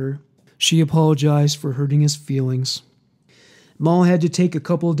said to her. She apologized for hurting his feelings. Moll had to take a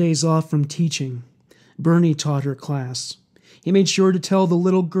couple of days off from teaching. Bernie taught her class. He made sure to tell the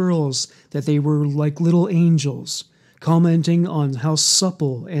little girls that they were like little angels, commenting on how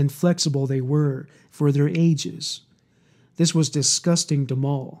supple and flexible they were for their ages. This was disgusting to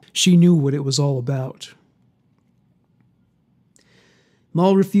Moll. She knew what it was all about.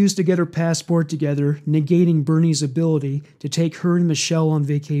 Moll refused to get her passport together, negating Bernie's ability to take her and Michelle on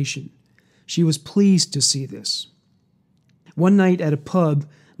vacation. She was pleased to see this. One night at a pub,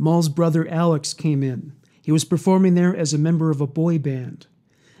 Moll's brother Alex came in. He was performing there as a member of a boy band.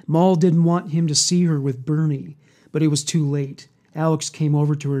 Moll didn't want him to see her with Bernie, but it was too late. Alex came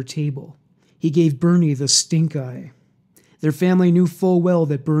over to her table. He gave Bernie the stink eye. Their family knew full well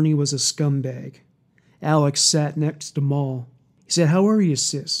that Bernie was a scumbag. Alex sat next to Moll. He said, "How are you,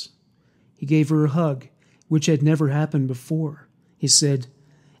 sis?" He gave her a hug, which had never happened before. He said,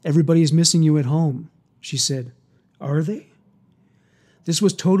 "Everybody's missing you at home." She said, "Are they?" This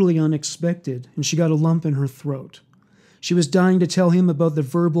was totally unexpected, and she got a lump in her throat. She was dying to tell him about the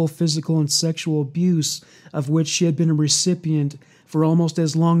verbal, physical, and sexual abuse of which she had been a recipient for almost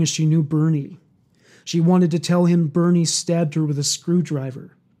as long as she knew Bernie. She wanted to tell him Bernie stabbed her with a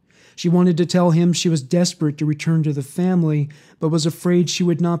screwdriver. She wanted to tell him she was desperate to return to the family, but was afraid she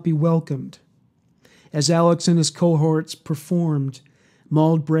would not be welcomed. As Alex and his cohorts performed,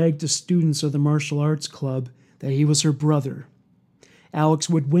 Moll bragged to students of the martial arts club that he was her brother. Alex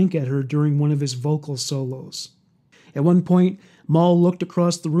would wink at her during one of his vocal solos. At one point, Moll looked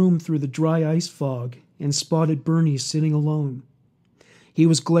across the room through the dry ice fog and spotted Bernie sitting alone. He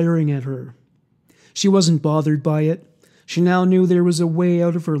was glaring at her. She wasn't bothered by it. She now knew there was a way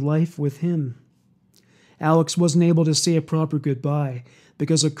out of her life with him. Alex wasn't able to say a proper goodbye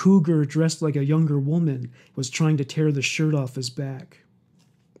because a cougar dressed like a younger woman was trying to tear the shirt off his back.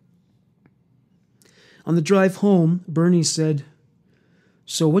 On the drive home, Bernie said,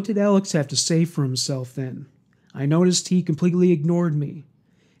 "So what did Alex have to say for himself then? I noticed he completely ignored me.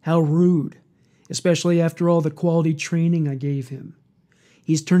 How rude, especially after all the quality training I gave him.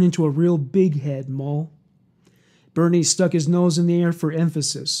 He's turned into a real big head, Moll." Bernie stuck his nose in the air for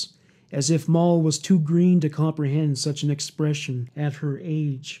emphasis, as if Moll was too green to comprehend such an expression at her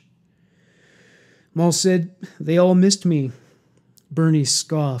age. Moll said, "They all missed me." Bernie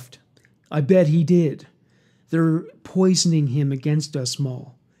scoffed. "I bet he did. They're poisoning him against us,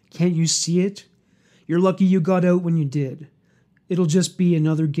 Moll. Can't you see it? You're lucky you got out when you did. It'll just be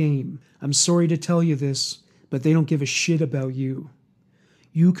another game. I'm sorry to tell you this, but they don't give a shit about you.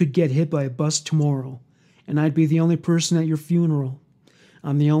 You could get hit by a bus tomorrow, and I'd be the only person at your funeral.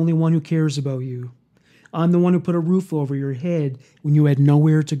 I'm the only one who cares about you. I'm the one who put a roof over your head when you had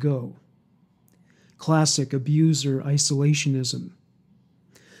nowhere to go." Classic abuser isolationism.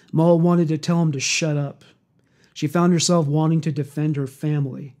 Moll wanted to tell him to shut up. She found herself wanting to defend her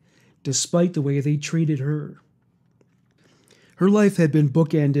family, despite the way they treated her. Her life had been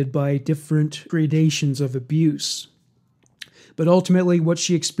bookended by different gradations of abuse, but ultimately what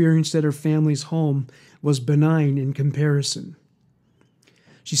she experienced at her family's home was benign in comparison.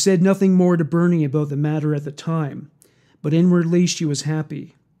 She said nothing more to Bernie about the matter at the time, but inwardly she was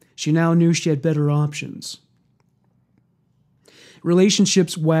happy. She now knew she had better options.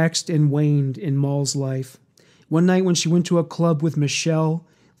 Relationships waxed and waned in Moll's life. One night when she went to a club with Michelle,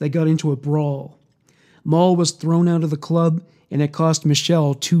 they got into a brawl. Moll was thrown out of the club, and it cost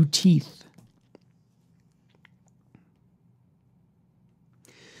Michelle 2 teeth.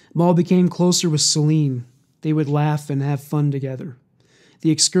 Moll became closer with Celine. They would laugh and have fun together.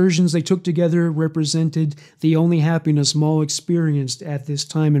 The excursions they took together represented the only happiness Moll experienced at this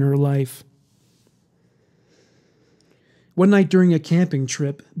time in her life. One night during a camping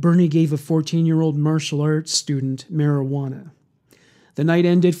trip, Bernie gave a 14-year-old martial arts student marijuana. The night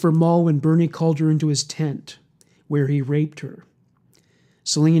ended for Moll when Bernie called her into his tent, where he raped her.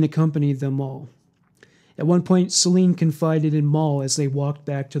 Celine accompanied them all. At one point, Celine confided in Moll as they walked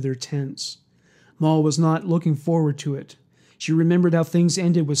back to their tents. Moll was not looking forward to it. She remembered how things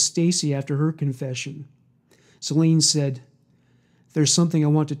ended with Stacy after her confession. Celine said, "There's something I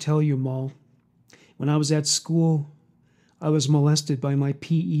want to tell you, Moll. When I was at school, I was molested by my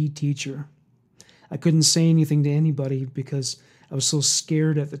PE teacher. I couldn't say anything to anybody because I was so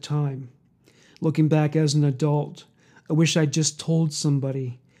scared at the time. Looking back as an adult, I wish I'd just told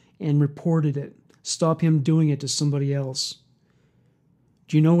somebody and reported it, stop him doing it to somebody else.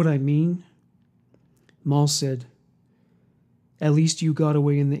 Do you know what I mean?" Moll said, "At least you got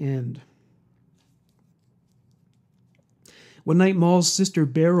away in the end." One night, Moll's sister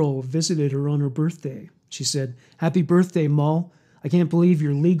Beryl visited her on her birthday. She said, "Happy birthday, Moll. I can't believe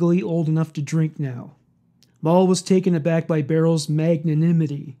you're legally old enough to drink now." Moll was taken aback by Beryl's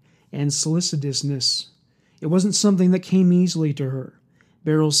magnanimity and solicitousness. It wasn't something that came easily to her.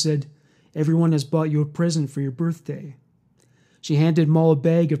 Beryl said, "Everyone has bought you a present for your birthday." She handed Moll a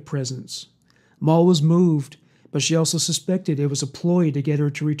bag of presents. Moll was moved, but she also suspected it was a ploy to get her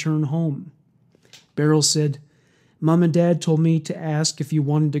to return home. Beryl said, "Mom and Dad told me to ask if you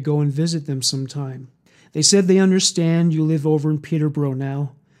wanted to go and visit them sometime. They said they understand you live over in Peterborough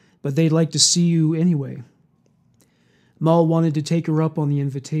now, but they'd like to see you anyway." Moll wanted to take her up on the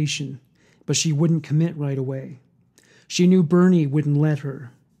invitation, but she wouldn't commit right away. She knew Bernie wouldn't let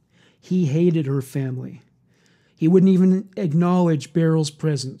her. He hated her family. He wouldn't even acknowledge Beryl's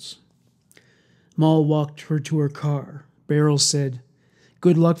presence. Moll walked her to her car. Beryl said,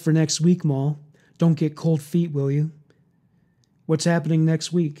 "Good luck for next week, Moll. Don't get cold feet, will you?" "What's happening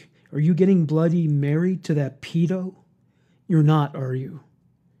next week? Are you getting bloody married to that pedo?" "You're not, are you?"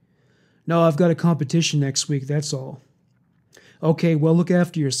 "No, I've got a competition next week, that's all." "Okay, well, look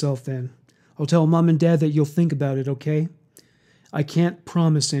after yourself then. I'll tell Mom and Dad that you'll think about it, okay? I can't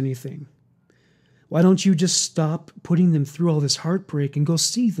promise anything. Why don't you just stop putting them through all this heartbreak and go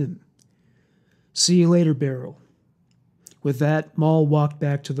see them?" "See you later, Beryl." With that, Moll walked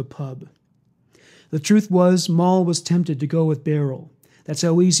back to the pub. The truth was, Moll was tempted to go with Beryl. That's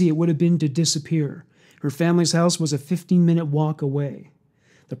how easy it would have been to disappear. Her family's house was a 15-minute walk away.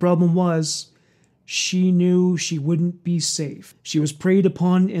 The problem was, she knew she wouldn't be safe. She was preyed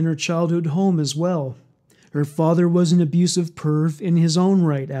upon in her childhood home as well. Her father was an abusive perv in his own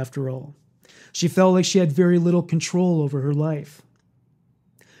right, after all. She felt like she had very little control over her life.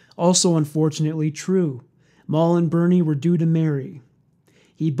 Also, unfortunately, true, Moll and Bernie were due to marry.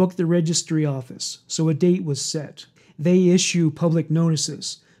 He booked the registry office, so a date was set. They issue public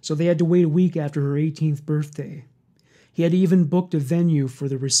notices, so they had to wait a week after her 18th birthday. He had even booked a venue for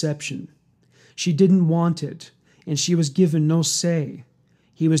the reception. She didn't want it, and she was given no say.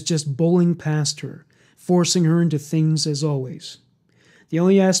 He was just bowling past her, forcing her into things as always. The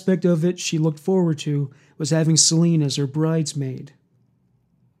only aspect of it she looked forward to was having Celine as her bridesmaid.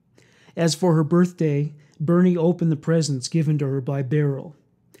 As for her birthday, Bernie opened the presents given to her by Beryl.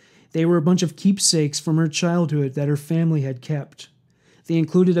 They were a bunch of keepsakes from her childhood that her family had kept. They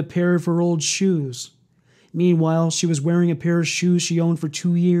included a pair of her old shoes. Meanwhile, she was wearing a pair of shoes she owned for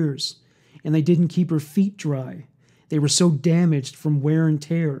 2 years, and they didn't keep her feet dry. They were so damaged from wear and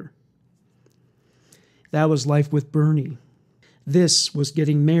tear. That was life with Bernie. This was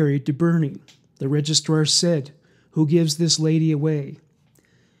getting married to Bernie. The registrar said, "Who gives this lady away?"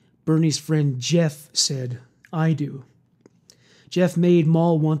 Bernie's friend Jeff said, "I do." Jeff made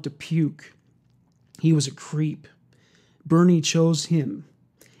Moll want to puke. He was a creep. Bernie chose him.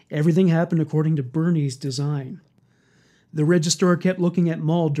 Everything happened according to Bernie's design. The registrar kept looking at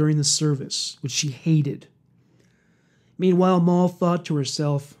Moll during the service, which she hated. Meanwhile, Moll thought to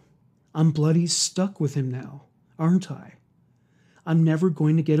herself, "I'm bloody stuck with him now, aren't I? I'm never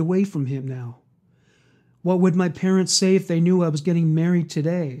going to get away from him now. What would my parents say if they knew I was getting married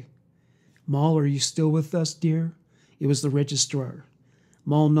today?" "Moll, are you still with us, dear?" It was the registrar.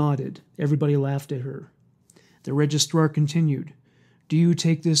 Moll nodded. Everybody laughed at her. The registrar continued, "Do you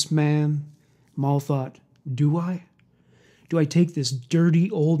take this man?" Moll thought, "Do I? Do I take this dirty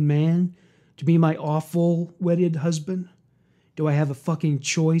old man to be my awful wedded husband? Do I have a fucking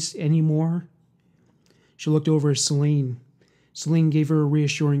choice anymore?" She looked over at Celine. Celine gave her a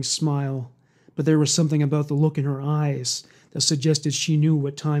reassuring smile, but there was something about the look in her eyes that suggested she knew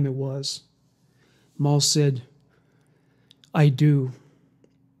what time it was. Moll said, "I do."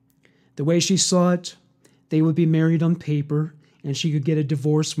 The way she saw it, they would be married on paper, and she could get a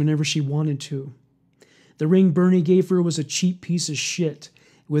divorce whenever she wanted to. The ring Bernie gave her was a cheap piece of shit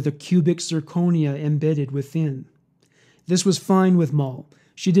with a cubic zirconia embedded within. This was fine with Moll.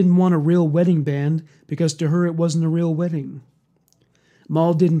 She didn't want a real wedding band because to her it wasn't a real wedding.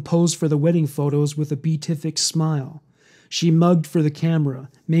 Moll didn't pose for the wedding photos with a beatific smile. She mugged for the camera,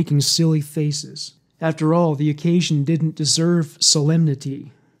 making silly faces. After all, the occasion didn't deserve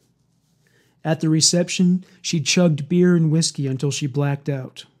solemnity. At the reception, she chugged beer and whiskey until she blacked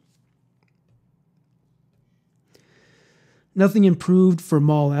out. Nothing improved for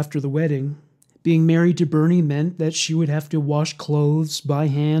Moll after the wedding. Being married to Bernie meant that she would have to wash clothes by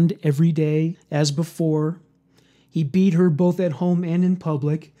hand every day, as before. He beat her both at home and in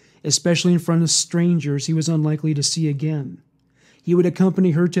public, especially in front of strangers he was unlikely to see again. He would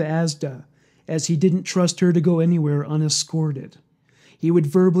accompany her to Asda, as he didn't trust her to go anywhere unescorted. He would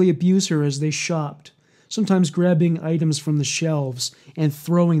verbally abuse her as they shopped, sometimes grabbing items from the shelves and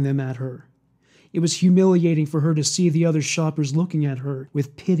throwing them at her. It was humiliating for her to see the other shoppers looking at her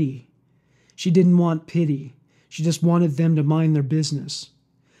with pity. She didn't want pity. She just wanted them to mind their business.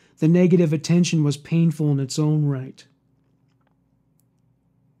 The negative attention was painful in its own right.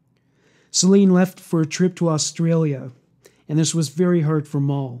 Celine left for a trip to Australia, and this was very hard for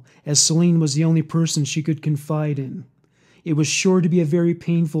Moll, as Celine was the only person she could confide in. It was sure to be a very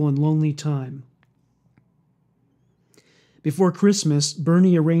painful and lonely time. Before Christmas,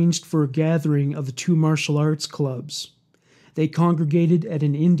 Bernie arranged for a gathering of the 2 martial arts clubs. They congregated at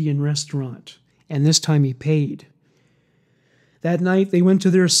an Indian restaurant, and this time he paid. That night, they went to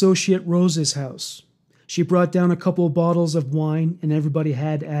their associate Rose's house. She brought down a couple of bottles of wine, and everybody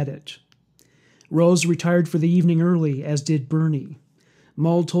had at it. Rose retired for the evening early, as did Bernie.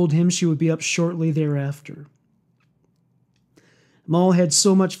 Moll told him she would be up shortly thereafter. Moll had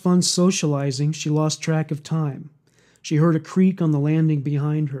so much fun socializing, she lost track of time. She heard a creak on the landing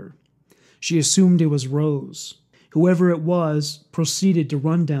behind her. She assumed it was Rose. Whoever it was proceeded to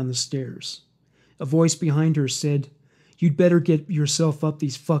run down the stairs. A voice behind her said, "You'd better get yourself up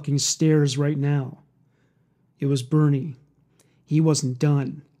these fucking stairs right now." It was Bernie. He wasn't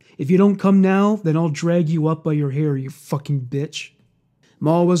done. "If you don't come now, then I'll drag you up by your hair, you fucking bitch."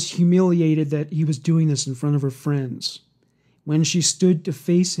 Moll was humiliated that he was doing this in front of her friends. When she stood to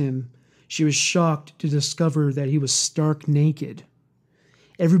face him, she was shocked to discover that he was stark naked.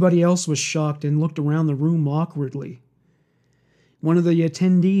 Everybody else was shocked and looked around the room awkwardly. One of the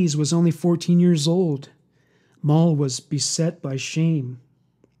attendees was only 14 years old. Moll was beset by shame.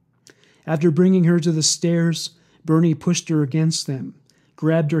 After bringing her to the stairs, Bernie pushed her against them,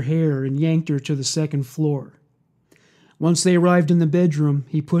 grabbed her hair, and yanked her to the second floor. Once they arrived in the bedroom,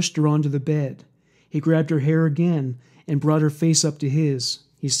 he pushed her onto the bed. He grabbed her hair again and brought her face up to his.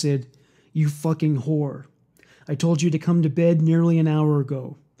 He said, "You fucking whore. I told you to come to bed nearly an hour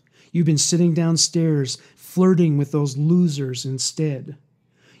ago. You've been sitting downstairs, flirting with those losers instead.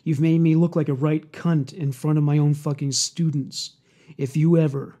 You've made me look like a right cunt in front of my own fucking students. If you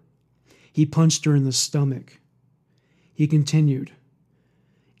ever..." He punched her in the stomach. He continued,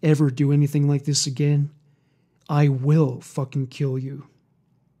 ever do anything like this again, I will fucking kill you.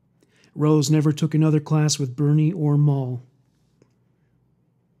 Rose never took another class with Bernie or Moll.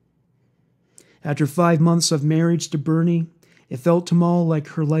 After 5 months of marriage to Bernie, it felt to Moll like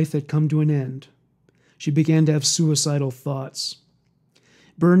her life had come to an end. She began to have suicidal thoughts.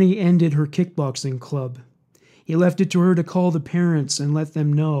 Bernie ended her kickboxing club. He left it to her to call the parents and let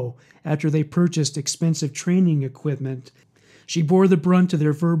them know after they purchased expensive training equipment. She bore the brunt of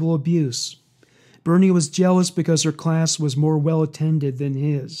their verbal abuse. Bernie was jealous because her class was more well-attended than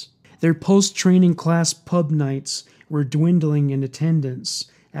his. Their post-training class pub nights were dwindling in attendance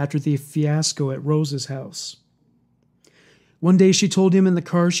after the fiasco at Rose's house. One day she told him in the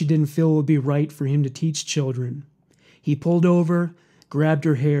car she didn't feel it would be right for him to teach children. He pulled over, grabbed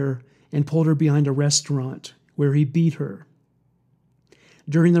her hair, and pulled her behind a restaurant, where he beat her.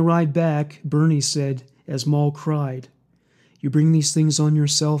 During the ride back, Bernie said, as Moll cried, "You bring these things on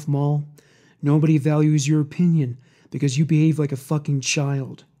yourself, Moll. Nobody values your opinion because you behave like a fucking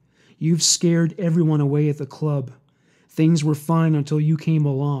child. You've scared everyone away at the club. Things were fine until you came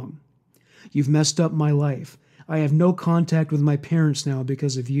along. You've messed up my life. I have no contact with my parents now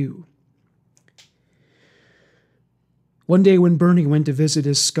because of you." One day when Bernie went to visit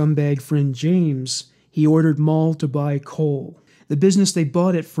his scumbag friend James, he ordered Moll to buy coal. The business they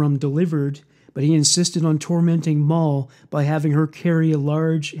bought it from delivered, but he insisted on tormenting Moll by having her carry a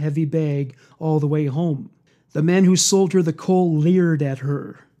large, heavy bag all the way home. The men who sold her the coal leered at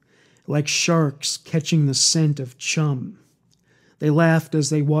her, like sharks catching the scent of chum. They laughed as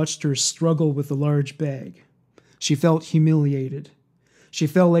they watched her struggle with the large bag. She felt humiliated. She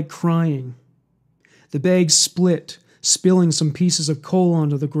felt like crying. The bag split, spilling some pieces of coal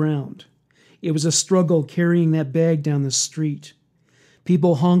onto the ground. It was a struggle carrying that bag down the street.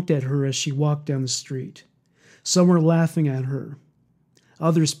 People honked at her as she walked down the street. Some were laughing at her.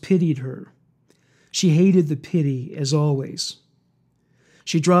 Others pitied her. She hated the pity, as always.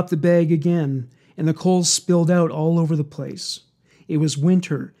 She dropped the bag again, and the coal spilled out all over the place. It was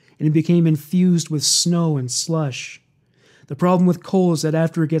winter, and it became infused with snow and slush. The problem with coal is that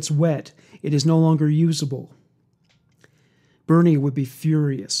after it gets wet, it is no longer usable. Bernie would be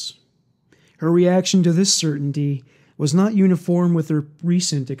furious. Her reaction to this certainty was not uniform with her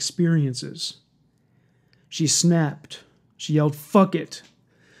recent experiences. She snapped. She yelled, "Fuck it!"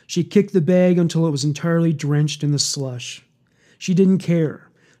 She kicked the bag until it was entirely drenched in the slush. She didn't care.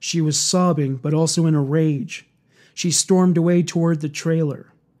 She was sobbing, but also in a rage. She stormed away toward the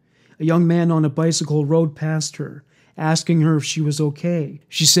trailer. A young man on a bicycle rode past her, asking her if she was okay.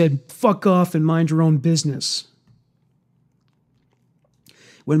 She said, "Fuck off and mind your own business."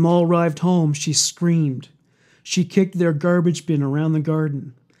 When Moll arrived home, she screamed. She kicked their garbage bin around the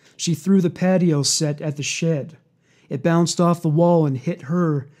garden. She threw the patio set at the shed. It bounced off the wall and hit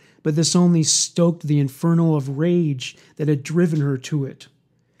her, but this only stoked the inferno of rage that had driven her to it.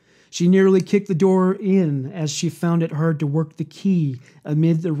 She nearly kicked the door in as she found it hard to work the key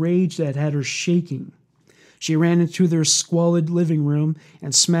amid the rage that had her shaking. She ran into their squalid living room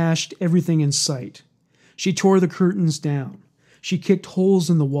and smashed everything in sight. She tore the curtains down. She kicked holes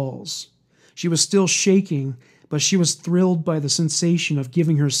in the walls. She was still shaking, but she was thrilled by the sensation of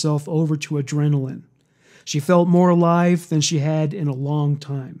giving herself over to adrenaline. She felt more alive than she had in a long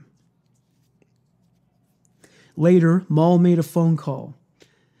time. Later, Moll made a phone call.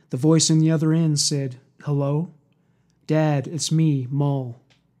 The voice on the other end said, "Hello? Dad, it's me, Moll."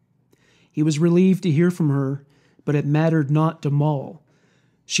 He was relieved to hear from her, but it mattered not to Moll.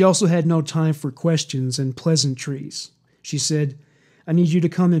 She also had no time for questions and pleasantries. She said, "I need you to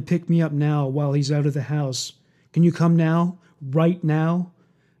come and pick me up now while he's out of the house. Can you come now? Right now?"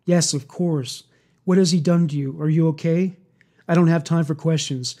 "Yes, of course. What has he done to you? Are you okay?" "I don't have time for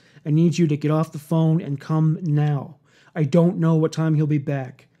questions. I need you to get off the phone and come now. I don't know what time he'll be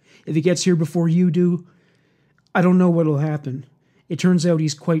back. If he gets here before you do, I don't know what'll happen. It turns out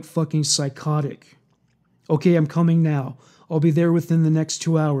he's quite fucking psychotic." "Okay, I'm coming now. I'll be there within the next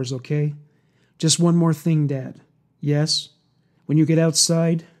 2 hours, okay? Just one more thing, Dad." "Yes?" "When you get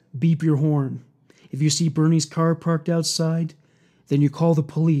outside, beep your horn. If you see Bernie's car parked outside, then you call the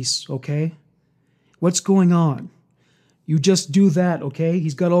police, okay?" "What's going on?" "You just do that, okay?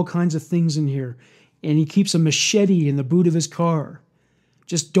 He's got all kinds of things in here, and he keeps a machete in the boot of his car.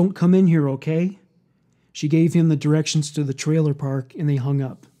 Just don't come in here, okay?" She gave him the directions to the trailer park, and they hung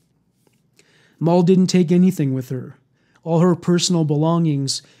up. Moll didn't take anything with her. All her personal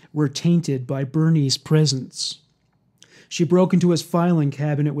belongings were tainted by Bernie's presence. She broke into his filing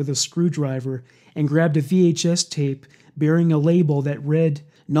cabinet with a screwdriver and grabbed a VHS tape bearing a label that read,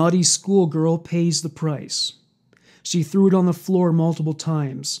 "Naughty Schoolgirl Pays the Price." She threw it on the floor multiple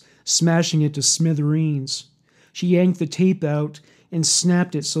times, smashing it to smithereens. She yanked the tape out and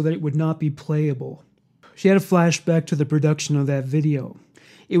snapped it so that it would not be playable. She had a flashback to the production of that video.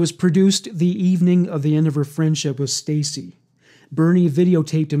 It was produced the evening of the end of her friendship with Stacy. Bernie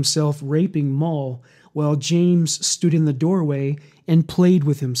videotaped himself raping Moll while James stood in the doorway and played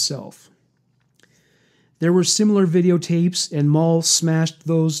with himself. There were similar videotapes, and Moll smashed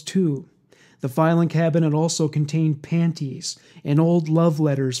those too. The filing cabinet also contained panties and old love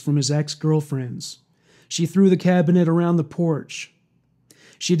letters from his ex-girlfriends. She threw the cabinet around the porch.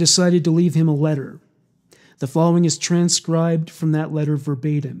 She decided to leave him a letter. The following is transcribed from that letter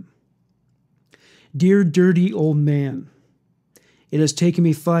verbatim. Dear dirty old man, it has taken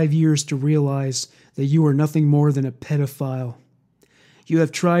me 5 years to realize that you are nothing more than a pedophile. You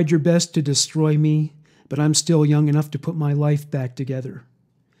have tried your best to destroy me, but I'm still young enough to put my life back together.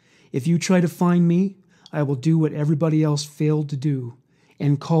 If you try to find me, I will do what everybody else failed to do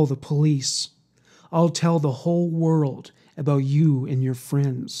and call the police. I'll tell the whole world about you and your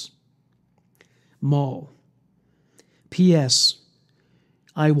friends. Moll. P.S.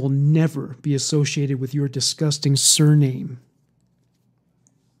 I will never be associated with your disgusting surname.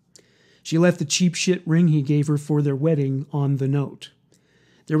 She left the cheap shit ring he gave her for their wedding on the note.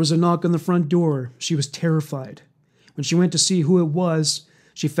 There was a knock on the front door. She was terrified. When she went to see who it was,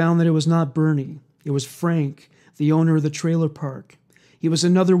 she found that it was not Bernie. It was Frank, the owner of the trailer park. He was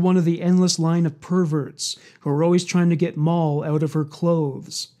another one of the endless line of perverts who were always trying to get Moll out of her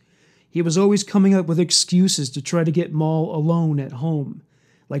clothes. He was always coming up with excuses to try to get Moll alone at home,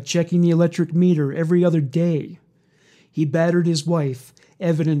 like checking the electric meter every other day. He battered his wife,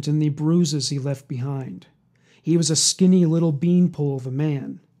 evident in the bruises he left behind. He was a skinny little beanpole of a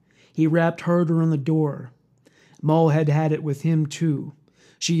man. He rapped harder on the door. Moll had had it with him, too.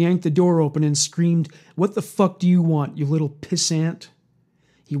 She yanked the door open and screamed, "What the fuck do you want, you little pissant?"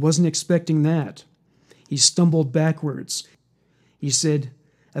 He wasn't expecting that. He stumbled backwards. He said,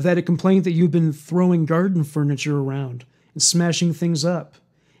 "I've had a complaint that you've been throwing garden furniture around and smashing things up.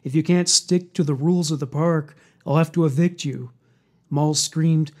 If you can't stick to the rules of the park, I'll have to evict you." Moll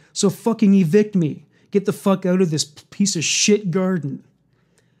screamed, "So fucking evict me. Get the fuck out of this piece of shit garden."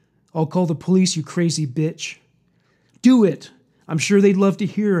 "I'll call the police, you crazy bitch." "Do it. I'm sure they'd love to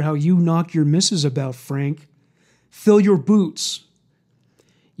hear how you knock your missus about, Frank. Fill your boots."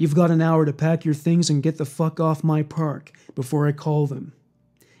 "You've got an hour to pack your things and get the fuck off my park before I call them."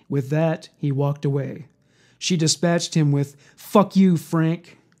 With that, he walked away. She dispatched him with, "Fuck you,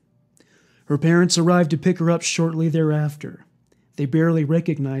 Frank." Her parents arrived to pick her up shortly thereafter. They barely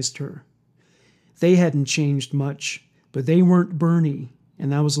recognized her. They hadn't changed much, but they weren't Bernie,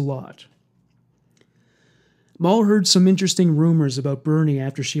 and that was a lot. Moll heard some interesting rumors about Bernie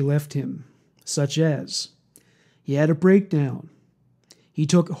after she left him, such as, he had a breakdown. He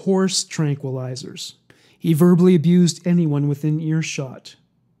took horse tranquilizers. He verbally abused anyone within earshot.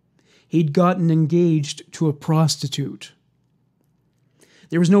 He'd gotten engaged to a prostitute.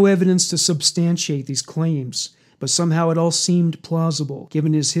 There was no evidence to substantiate these claims, but somehow it all seemed plausible,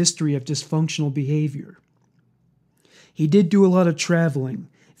 given his history of dysfunctional behavior. He did do a lot of traveling,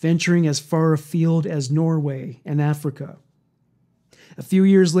 venturing as far afield as Norway and Africa. A few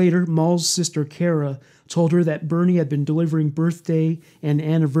years later, Moll's sister Kara told her that Bernie had been delivering birthday and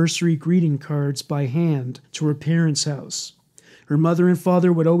anniversary greeting cards by hand to her parents' house. Her mother and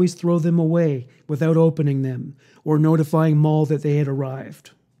father would always throw them away without opening them or notifying Moll that they had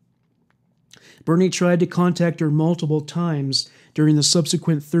arrived. Bernie tried to contact her multiple times during the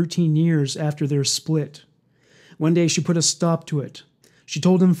subsequent 13 years after their split. One day she put a stop to it. She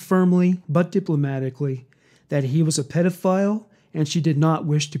told him firmly, but diplomatically, that he was a pedophile and she did not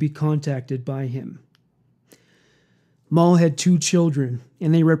wish to be contacted by him. Moll had 2 children,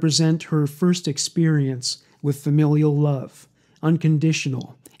 and they represent her first experience with familial love,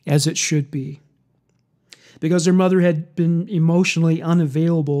 unconditional, as it should be. Because her mother had been emotionally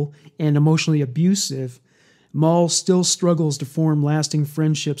unavailable and emotionally abusive, Moll still struggles to form lasting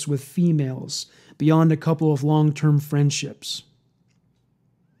friendships with females beyond a couple of long-term friendships.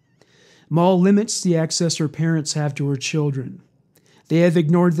 Moll limits the access her parents have to her children. They have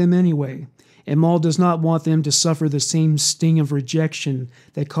ignored them anyway, and Moll does not want them to suffer the same sting of rejection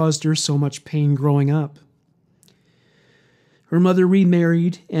that caused her so much pain growing up. Her mother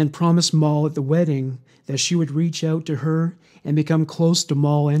remarried and promised Moll at the wedding that she would reach out to her and become close to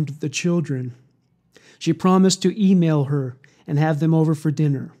Moll and the children. She promised to email her and have them over for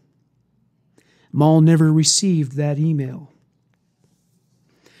dinner. Moll never received that email.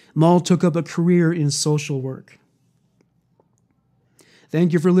 Moll took up a career in social work.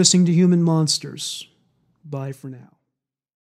 Thank you for listening to Human Monsters. Bye for now.